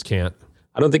have to look. Just can't.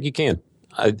 I don't think you can.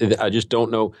 I just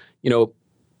don't know. You know,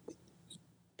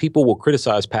 people will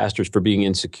criticize pastors for being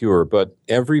insecure, but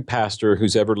every pastor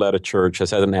who's ever led a church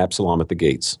has had an Absalom at the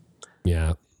gates.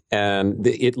 Yeah. And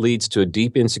it leads to a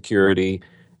deep insecurity,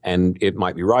 and it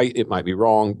might be right, it might be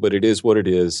wrong, but it is what it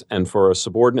is. And for a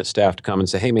subordinate staff to come and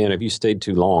say, hey, man, have you stayed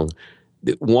too long?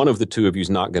 One of the 2 of you is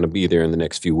not going to be there in the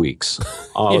next few weeks.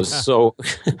 So,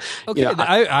 okay,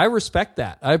 I respect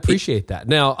that. I appreciate that.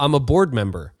 Now, I'm a board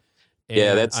member.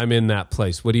 I'm in that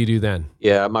place. What do you do then?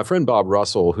 Yeah, my friend Bob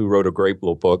Russell, who wrote a great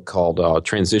little book called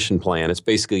Transition Plan, it's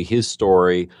basically his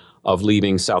story of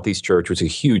leaving Southeast Church, which is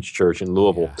a huge church in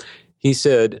Louisville. Yeah. He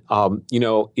said,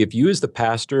 if you as the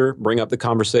pastor bring up the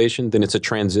conversation, then it's a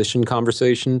transition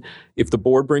conversation. If the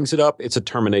board brings it up, it's a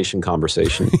termination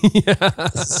conversation.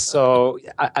 So,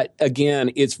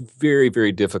 again, it's very,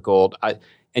 very difficult.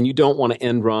 And you don't want to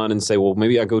end run and say, well,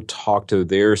 maybe I go talk to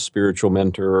their spiritual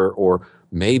mentor, or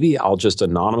maybe I'll just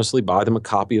anonymously buy them a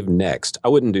copy of Next. I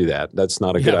wouldn't do that. That's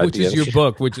not a good idea. Which is your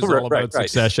book, which is all about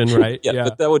succession, right? Yeah,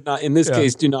 but that would not, in this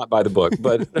case, do not buy the book.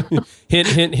 But hint,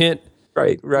 hint, hint.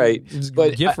 Right.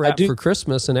 But gift wrap for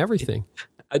Christmas and everything.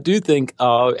 I do think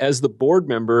as the board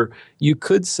member, you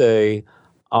could say,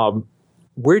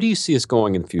 where do you see us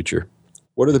going in the future?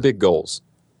 What are the big goals?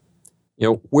 You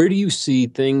know, where do you see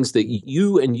things that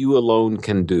you and you alone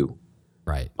can do?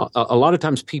 Right. A lot of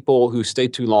times people who stay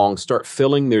too long start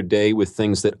filling their day with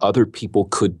things that other people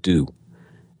could do.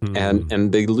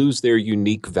 And they lose their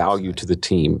unique value to the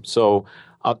team. So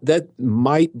that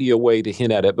might be a way to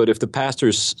hint at it. But if the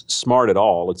pastor's smart at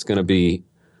all, it's going to be,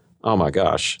 oh my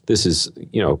gosh, this is,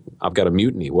 I've got a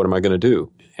mutiny. What am I going to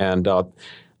do? And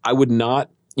I would not,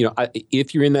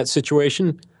 if you're in that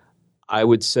situation, I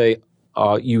would say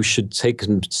you should take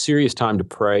some serious time to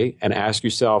pray and ask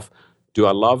yourself, do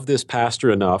I love this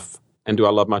pastor enough, and do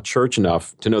I love my church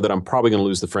enough to know that I'm probably going to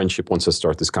lose the friendship once I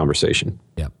start this conversation?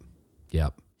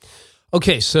 Yep.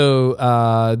 Okay,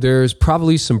 so there's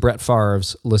probably some Brett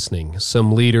Favres listening,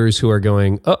 some leaders who are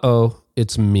going, uh-oh,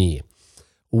 it's me.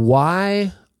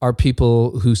 Why are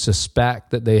people who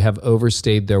suspect that they have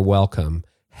overstayed their welcome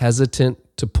hesitant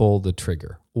to pull the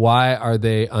trigger? Why are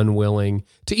they unwilling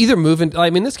to either move in? I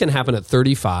mean, this can happen at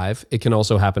 35. It can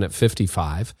also happen at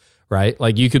 55. Right?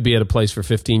 Like you could be at a place for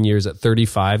 15 years at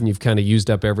 35 and you've kind of used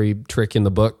up every trick in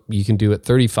the book you can do at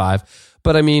 35.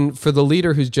 But I mean, for the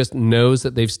leader who just knows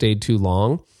that they've stayed too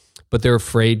long, but they're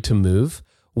afraid to move,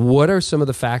 what are some of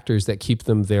the factors that keep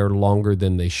them there longer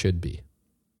than they should be?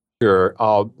 Sure.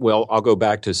 Well, I'll go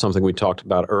back to something we talked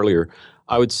about earlier.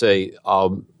 I would say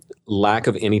lack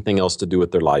of anything else to do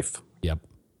with their life. Yep.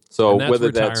 So and that's whether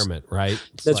retirement, right?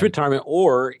 That's retirement,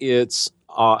 or it's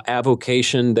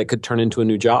avocation that could turn into a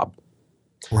new job.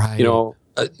 Right.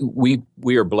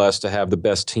 We are blessed to have the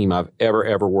best team I've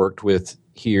ever worked with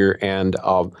here, and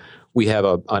we have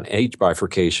an age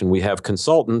bifurcation. We have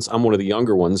consultants. I'm one of the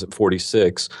younger ones at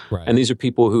 46, right. And these are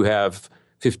people who have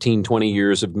 15, 20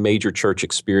 years of major church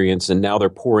experience, and now they're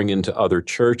pouring into other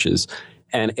churches.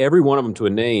 And every one of them to a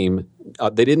name,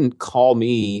 they didn't call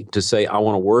me to say, I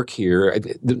want to work here.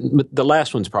 The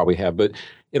last ones probably have, but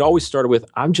it always started with,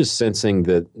 I'm just sensing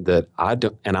that I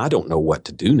don't know what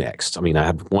to do next. I mean, I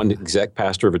had one exec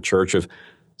pastor of a church of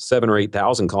 7,000 or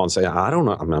 8,000 call and say, I don't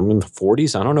know. I'm in the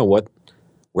 40s. I don't know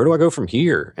where do I go from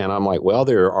here? And I'm like, well,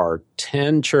 there are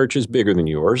 10 churches bigger than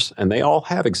yours, and they all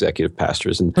have executive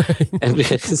pastors. And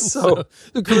so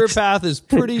the career path is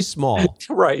pretty small.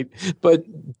 Right. But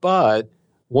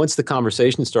once the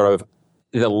conversation started,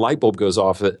 the light bulb goes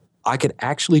off that I could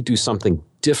actually do something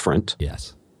different.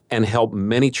 Yes. And help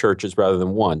many churches rather than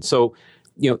one. So,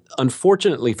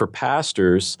 unfortunately for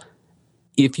pastors,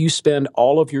 if you spend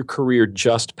all of your career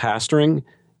just pastoring,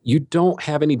 you don't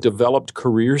have any developed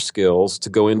career skills to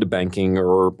go into banking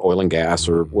or oil and gas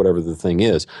or whatever the thing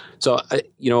is. So,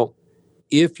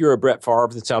 if you're a Brett Favre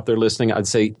that's out there listening, I'd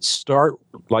say start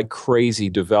like crazy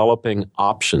developing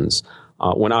options.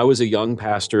 When I was a young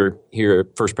pastor here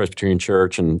at First Presbyterian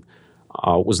Church and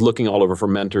was looking all over for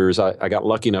mentors, I got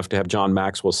lucky enough to have John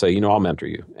Maxwell say, I'll mentor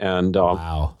you. And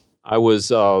wow. I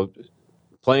was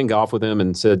playing golf with him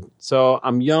and said, so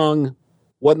I'm young.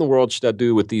 What in the world should I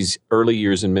do with these early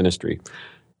years in ministry?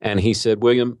 And he said,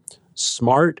 William,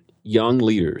 smart young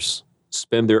leaders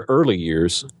spend their early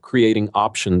years creating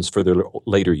options for their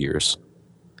later years.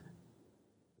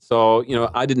 So,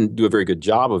 I didn't do a very good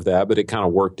job of that, but it kind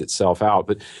of worked itself out.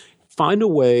 But find a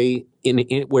way in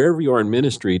wherever you are in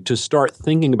ministry to start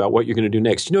thinking about what you're going to do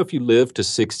next. If you live to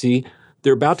 60,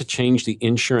 they're about to change the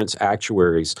insurance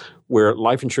actuaries where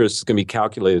life insurance is going to be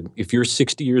calculated. If you're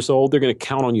 60 years old, they're going to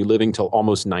count on you living till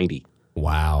almost 90.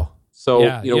 Wow. So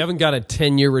yeah, you haven't got a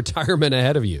 10-year retirement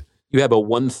ahead of you. You have a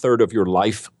 1/3 of your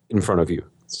life in front of you.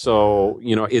 So,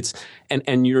 it's,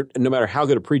 and you're, no matter how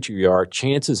good a preacher you are,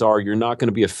 chances are you're not going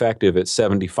to be effective at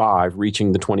 75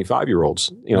 reaching the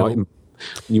 25-year-olds. No.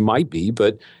 You might be,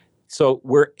 but so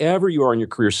wherever you are in your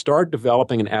career, start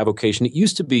developing an avocation. It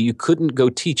used to be you couldn't go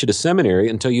teach at a seminary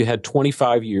until you had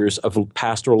 25 years of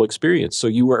pastoral experience. So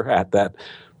you were at that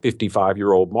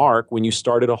 55-year-old mark when you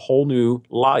started a whole new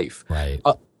life. Right.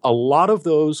 A lot of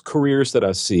those careers that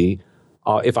I see,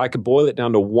 if I could boil it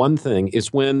down to one thing,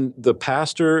 is when the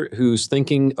pastor who's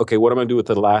thinking, okay, what am I going to do with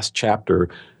the last chapter,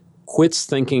 quits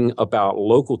thinking about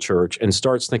local church and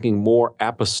starts thinking more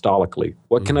apostolically.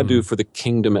 What can I do for the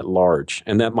kingdom at large?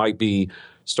 And that might be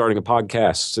starting a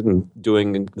podcast and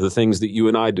doing the things that you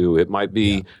and I do. It might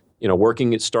be,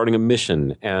 working at starting a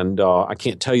mission. And I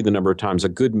can't tell you the number of times a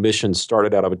good mission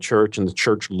started out of a church and the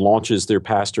church launches their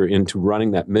pastor into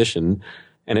running that mission,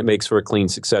 and it makes for a clean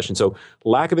succession. So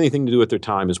lack of anything to do with their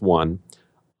time is one.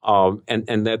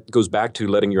 And that goes back to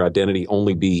letting your identity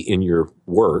only be in your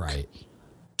work. Right.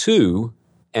 Two,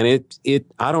 and it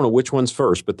I don't know which one's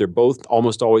first, but they're both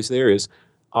almost always there, is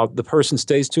the person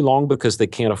stays too long because they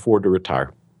can't afford to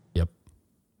retire. Yep.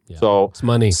 Yeah. So it's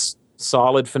money.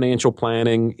 Solid financial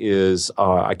planning is,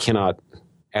 I cannot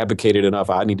advocate it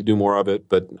enough. I need to do more of it,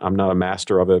 but I'm not a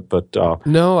master of it. But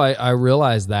no, I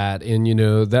realize that. And,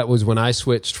 that was when I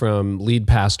switched from lead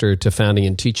pastor to founding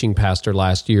and teaching pastor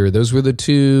last year. Those were the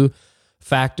two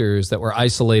factors that were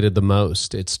isolated the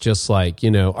most. It's just like,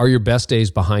 are your best days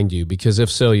behind you? Because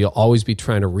if so, you'll always be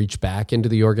trying to reach back into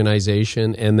the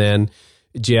organization. And then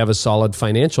do you have a solid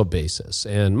financial basis?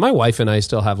 And my wife and I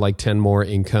still have like 10 more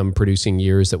income producing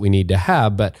years that we need to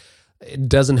have, but it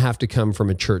doesn't have to come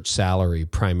from a church salary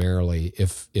primarily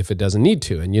if it doesn't need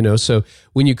to. And, so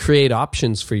when you create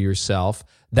options for yourself,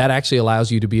 that actually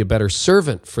allows you to be a better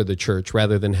servant for the church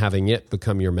rather than having it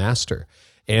become your master.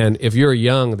 And if you're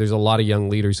young, there's a lot of young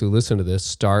leaders who listen to this,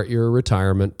 start your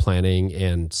retirement planning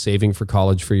and saving for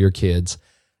college for your kids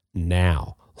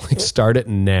now. Start it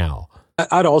now.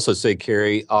 I'd also say,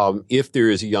 Carrie, if there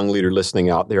is a young leader listening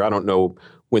out there, I don't know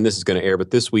when this is going to air,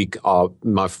 but this week,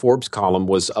 my Forbes column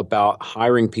was about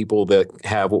hiring people that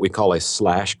have what we call a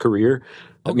slash career.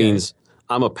 That means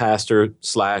I'm a pastor /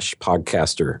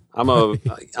 podcaster. I'm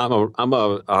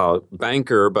a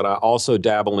banker, but I also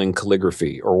dabble in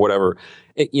calligraphy or whatever.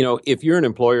 If you're an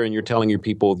employer and you're telling your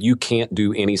people you can't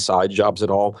do any side jobs at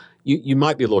all, you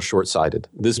might be a little short-sighted.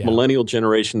 This millennial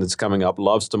generation that's coming up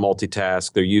loves to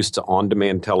multitask. They're used to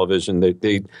on-demand television.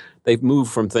 They've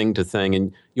moved from thing to thing,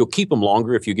 and you'll keep them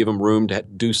longer if you give them room to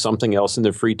do something else in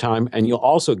their free time, and you'll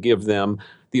also give them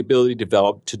the ability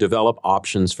to develop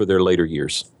options for their later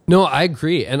years. No, I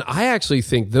agree. And I actually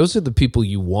think those are the people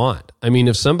you want. I mean,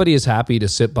 if somebody is happy to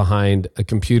sit behind a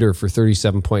computer for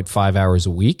 37.5 hours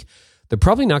a week, they're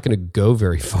probably not going to go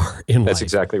very far in life. That's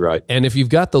exactly right. And if you've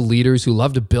got the leaders who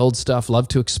love to build stuff, love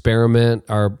to experiment,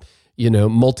 are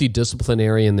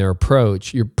multidisciplinary in their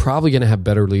approach, you're probably going to have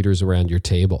better leaders around your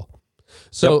table.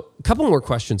 So a couple more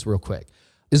questions real quick.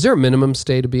 Is there a minimum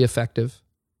stay to be effective?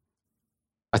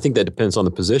 I think that depends on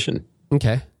the position.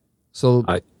 Okay. So,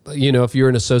 if you're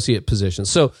an associate position.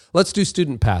 So let's do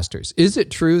student pastors. Is it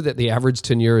true that the average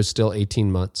tenure is still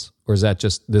 18 months? Or is that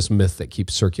just this myth that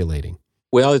keeps circulating?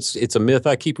 Well, it's a myth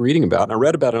I keep reading about, and I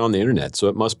read about it on the internet, so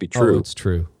it must be true. Oh, it's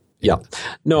true. Yeah.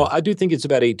 No, I do think it's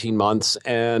about 18 months.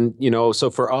 And,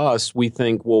 so for us, we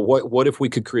think, well, what if we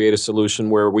could create a solution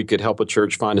where we could help a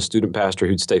church find a student pastor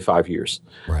who'd stay 5 years?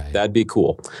 Right. That'd be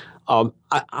cool.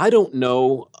 I don't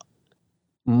know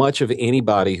much of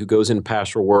anybody who goes into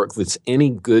pastoral work that's any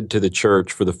good to the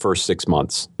church for the first 6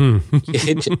 months. And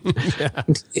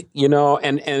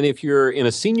if you're in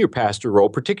a senior pastor role,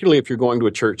 particularly if you're going to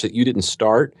a church that you didn't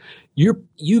start, you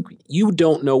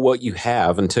don't know what you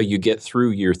have until you get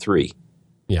through year 3.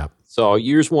 Yeah. So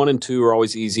years 1 and 2 are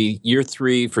always easy. Year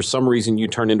 3, for some reason, you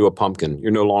turn into a pumpkin.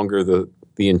 You're no longer the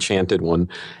enchanted one,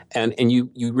 and you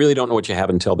really don't know what you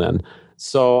have until then.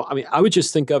 So I would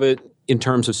just think of it in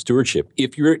terms of stewardship.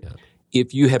 If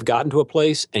you have gotten to a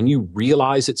place and you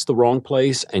realize it's the wrong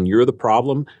place and you're the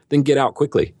problem, then get out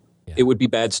quickly. Yeah. It would be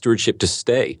bad stewardship to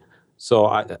stay. So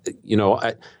I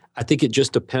think it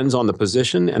just depends on the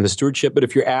position and the stewardship. But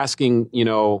if you're asking,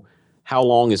 how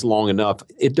long is long enough,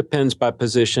 it depends by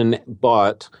position.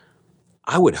 But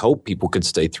I would hope people could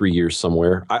stay 3 years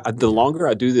somewhere. The longer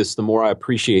I do this, the more I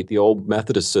appreciate the old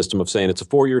Methodist system of saying it's a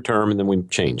 4-year term and then we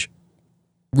change.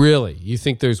 Really? You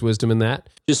think there's wisdom in that?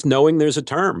 Just knowing there's a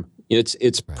term. It's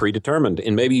right. Predetermined.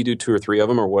 And maybe you do 2 or 3 of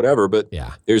them or whatever, but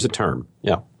there's a term.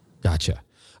 Yeah. Gotcha.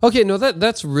 Okay, no,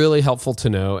 that's really helpful to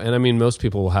know. And most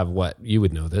people will have you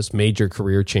would know this, major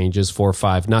career changes, 4 or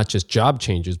 5, not just job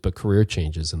changes, but career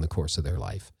changes in the course of their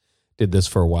life. Did this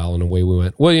for a while and away we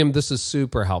went. William, this is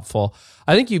super helpful.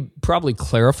 I think you probably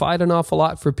clarified an awful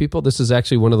lot for people. This is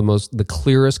actually one of the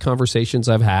clearest conversations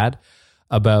I've had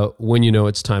about when you know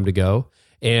it's time to go.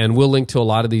 And we'll link to a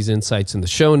lot of these insights in the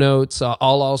show notes.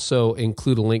 I'll also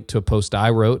include a link to a post I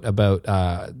wrote about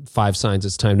 5 signs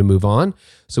it's time to move on.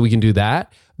 So we can do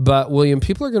that. But William,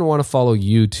 people are going to want to follow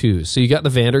you too. So you got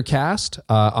the Vandercast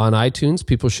on iTunes.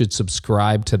 People should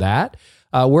subscribe to that.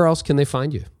 Where else can they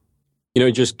find you?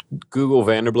 Just Google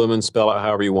Vanderbloemen, spell it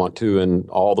however you want to, and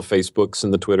all the Facebooks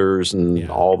and the Twitters and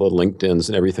all the LinkedIns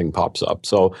and everything pops up.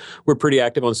 So we're pretty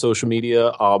active on social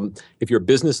media. If you're a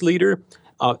business leader,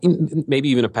 maybe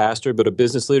even a pastor, but a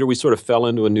business leader, we sort of fell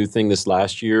into a new thing this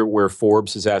last year where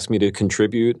Forbes has asked me to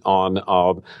contribute on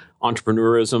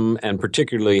entrepreneurism and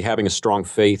particularly having a strong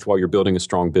faith while you're building a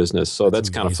strong business. So that's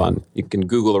kind of fun. You can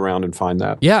Google around and find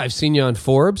that. Yeah, I've seen you on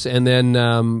Forbes. And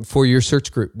then for your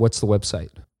search group, what's the website?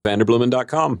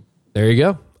 Vanderbloemen.com. There you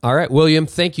go. All right, William,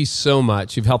 thank you so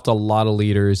much. You've helped a lot of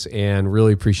leaders and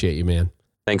really appreciate you, man.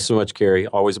 Thanks so much, Carey.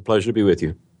 Always a pleasure to be with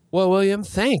you. Well, William,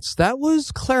 thanks. That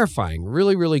was clarifying,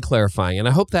 really, really clarifying. And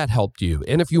I hope that helped you.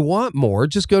 And if you want more,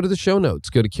 just go to the show notes.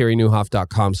 Go to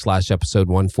careynieuwhof.com/episode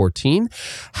 114.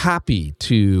 Happy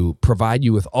to provide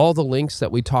you with all the links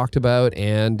that we talked about.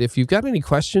 And if you've got any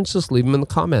questions, just leave them in the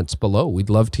comments below. We'd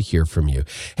love to hear from you.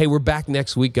 Hey, we're back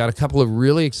next week. Got a couple of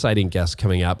really exciting guests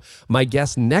coming up. My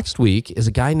guest next week is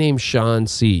a guy named Sean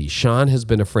C. Sean has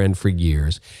been a friend for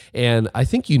years. And I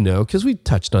think you know, because we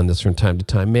touched on this from time to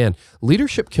time, man,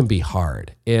 leadership can be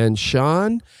hard. And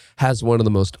Sean has one of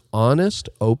the most honest,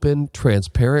 open,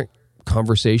 transparent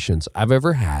conversations I've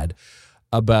ever had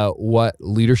about what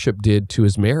leadership did to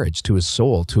his marriage, to his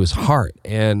soul, to his heart,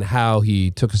 and how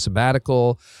he took a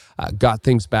sabbatical, got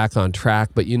things back on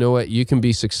track. But you know what? You can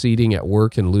be succeeding at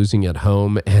work and losing at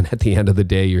home, and at the end of the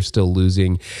day, you're still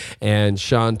losing. And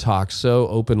Sean talks so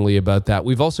openly about that.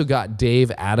 We've also got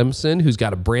Dave Adamson, who's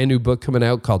got a brand new book coming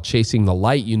out called Chasing the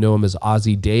Light. You know him as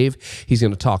Aussie Dave. He's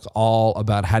going to talk all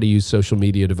about how to use social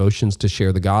media devotions to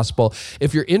share the gospel.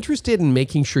 If you're interested in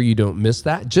making sure you don't miss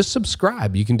that, just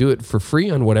subscribe. You can do it for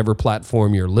free on whatever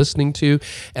platform you're listening to.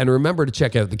 And remember to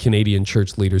check out the Canadian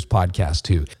Church Leaders Podcast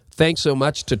too. Thanks so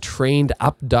much to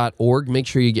trainedup.org. Make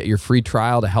sure you get your free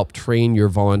trial to help train your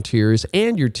volunteers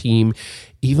and your team,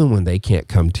 even when they can't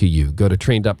come to you. Go to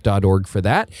trainedup.org for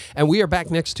that. And we are back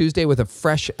next Tuesday with a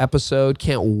fresh episode.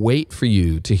 Can't wait for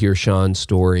you to hear Sean's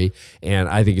story. And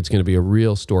I think it's going to be a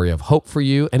real story of hope for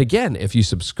you. And again, if you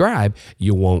subscribe,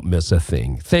 you won't miss a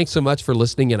thing. Thanks so much for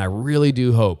listening. And I really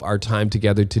do hope our time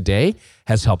together today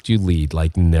has helped you lead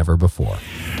like never before.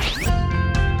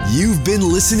 You've been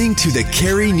listening to the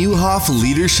Carey Nieuwhof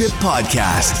Leadership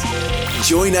Podcast.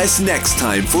 Join us next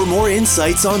time for more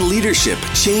insights on leadership,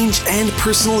 change, and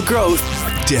personal growth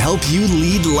to help you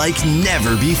lead like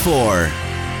never before.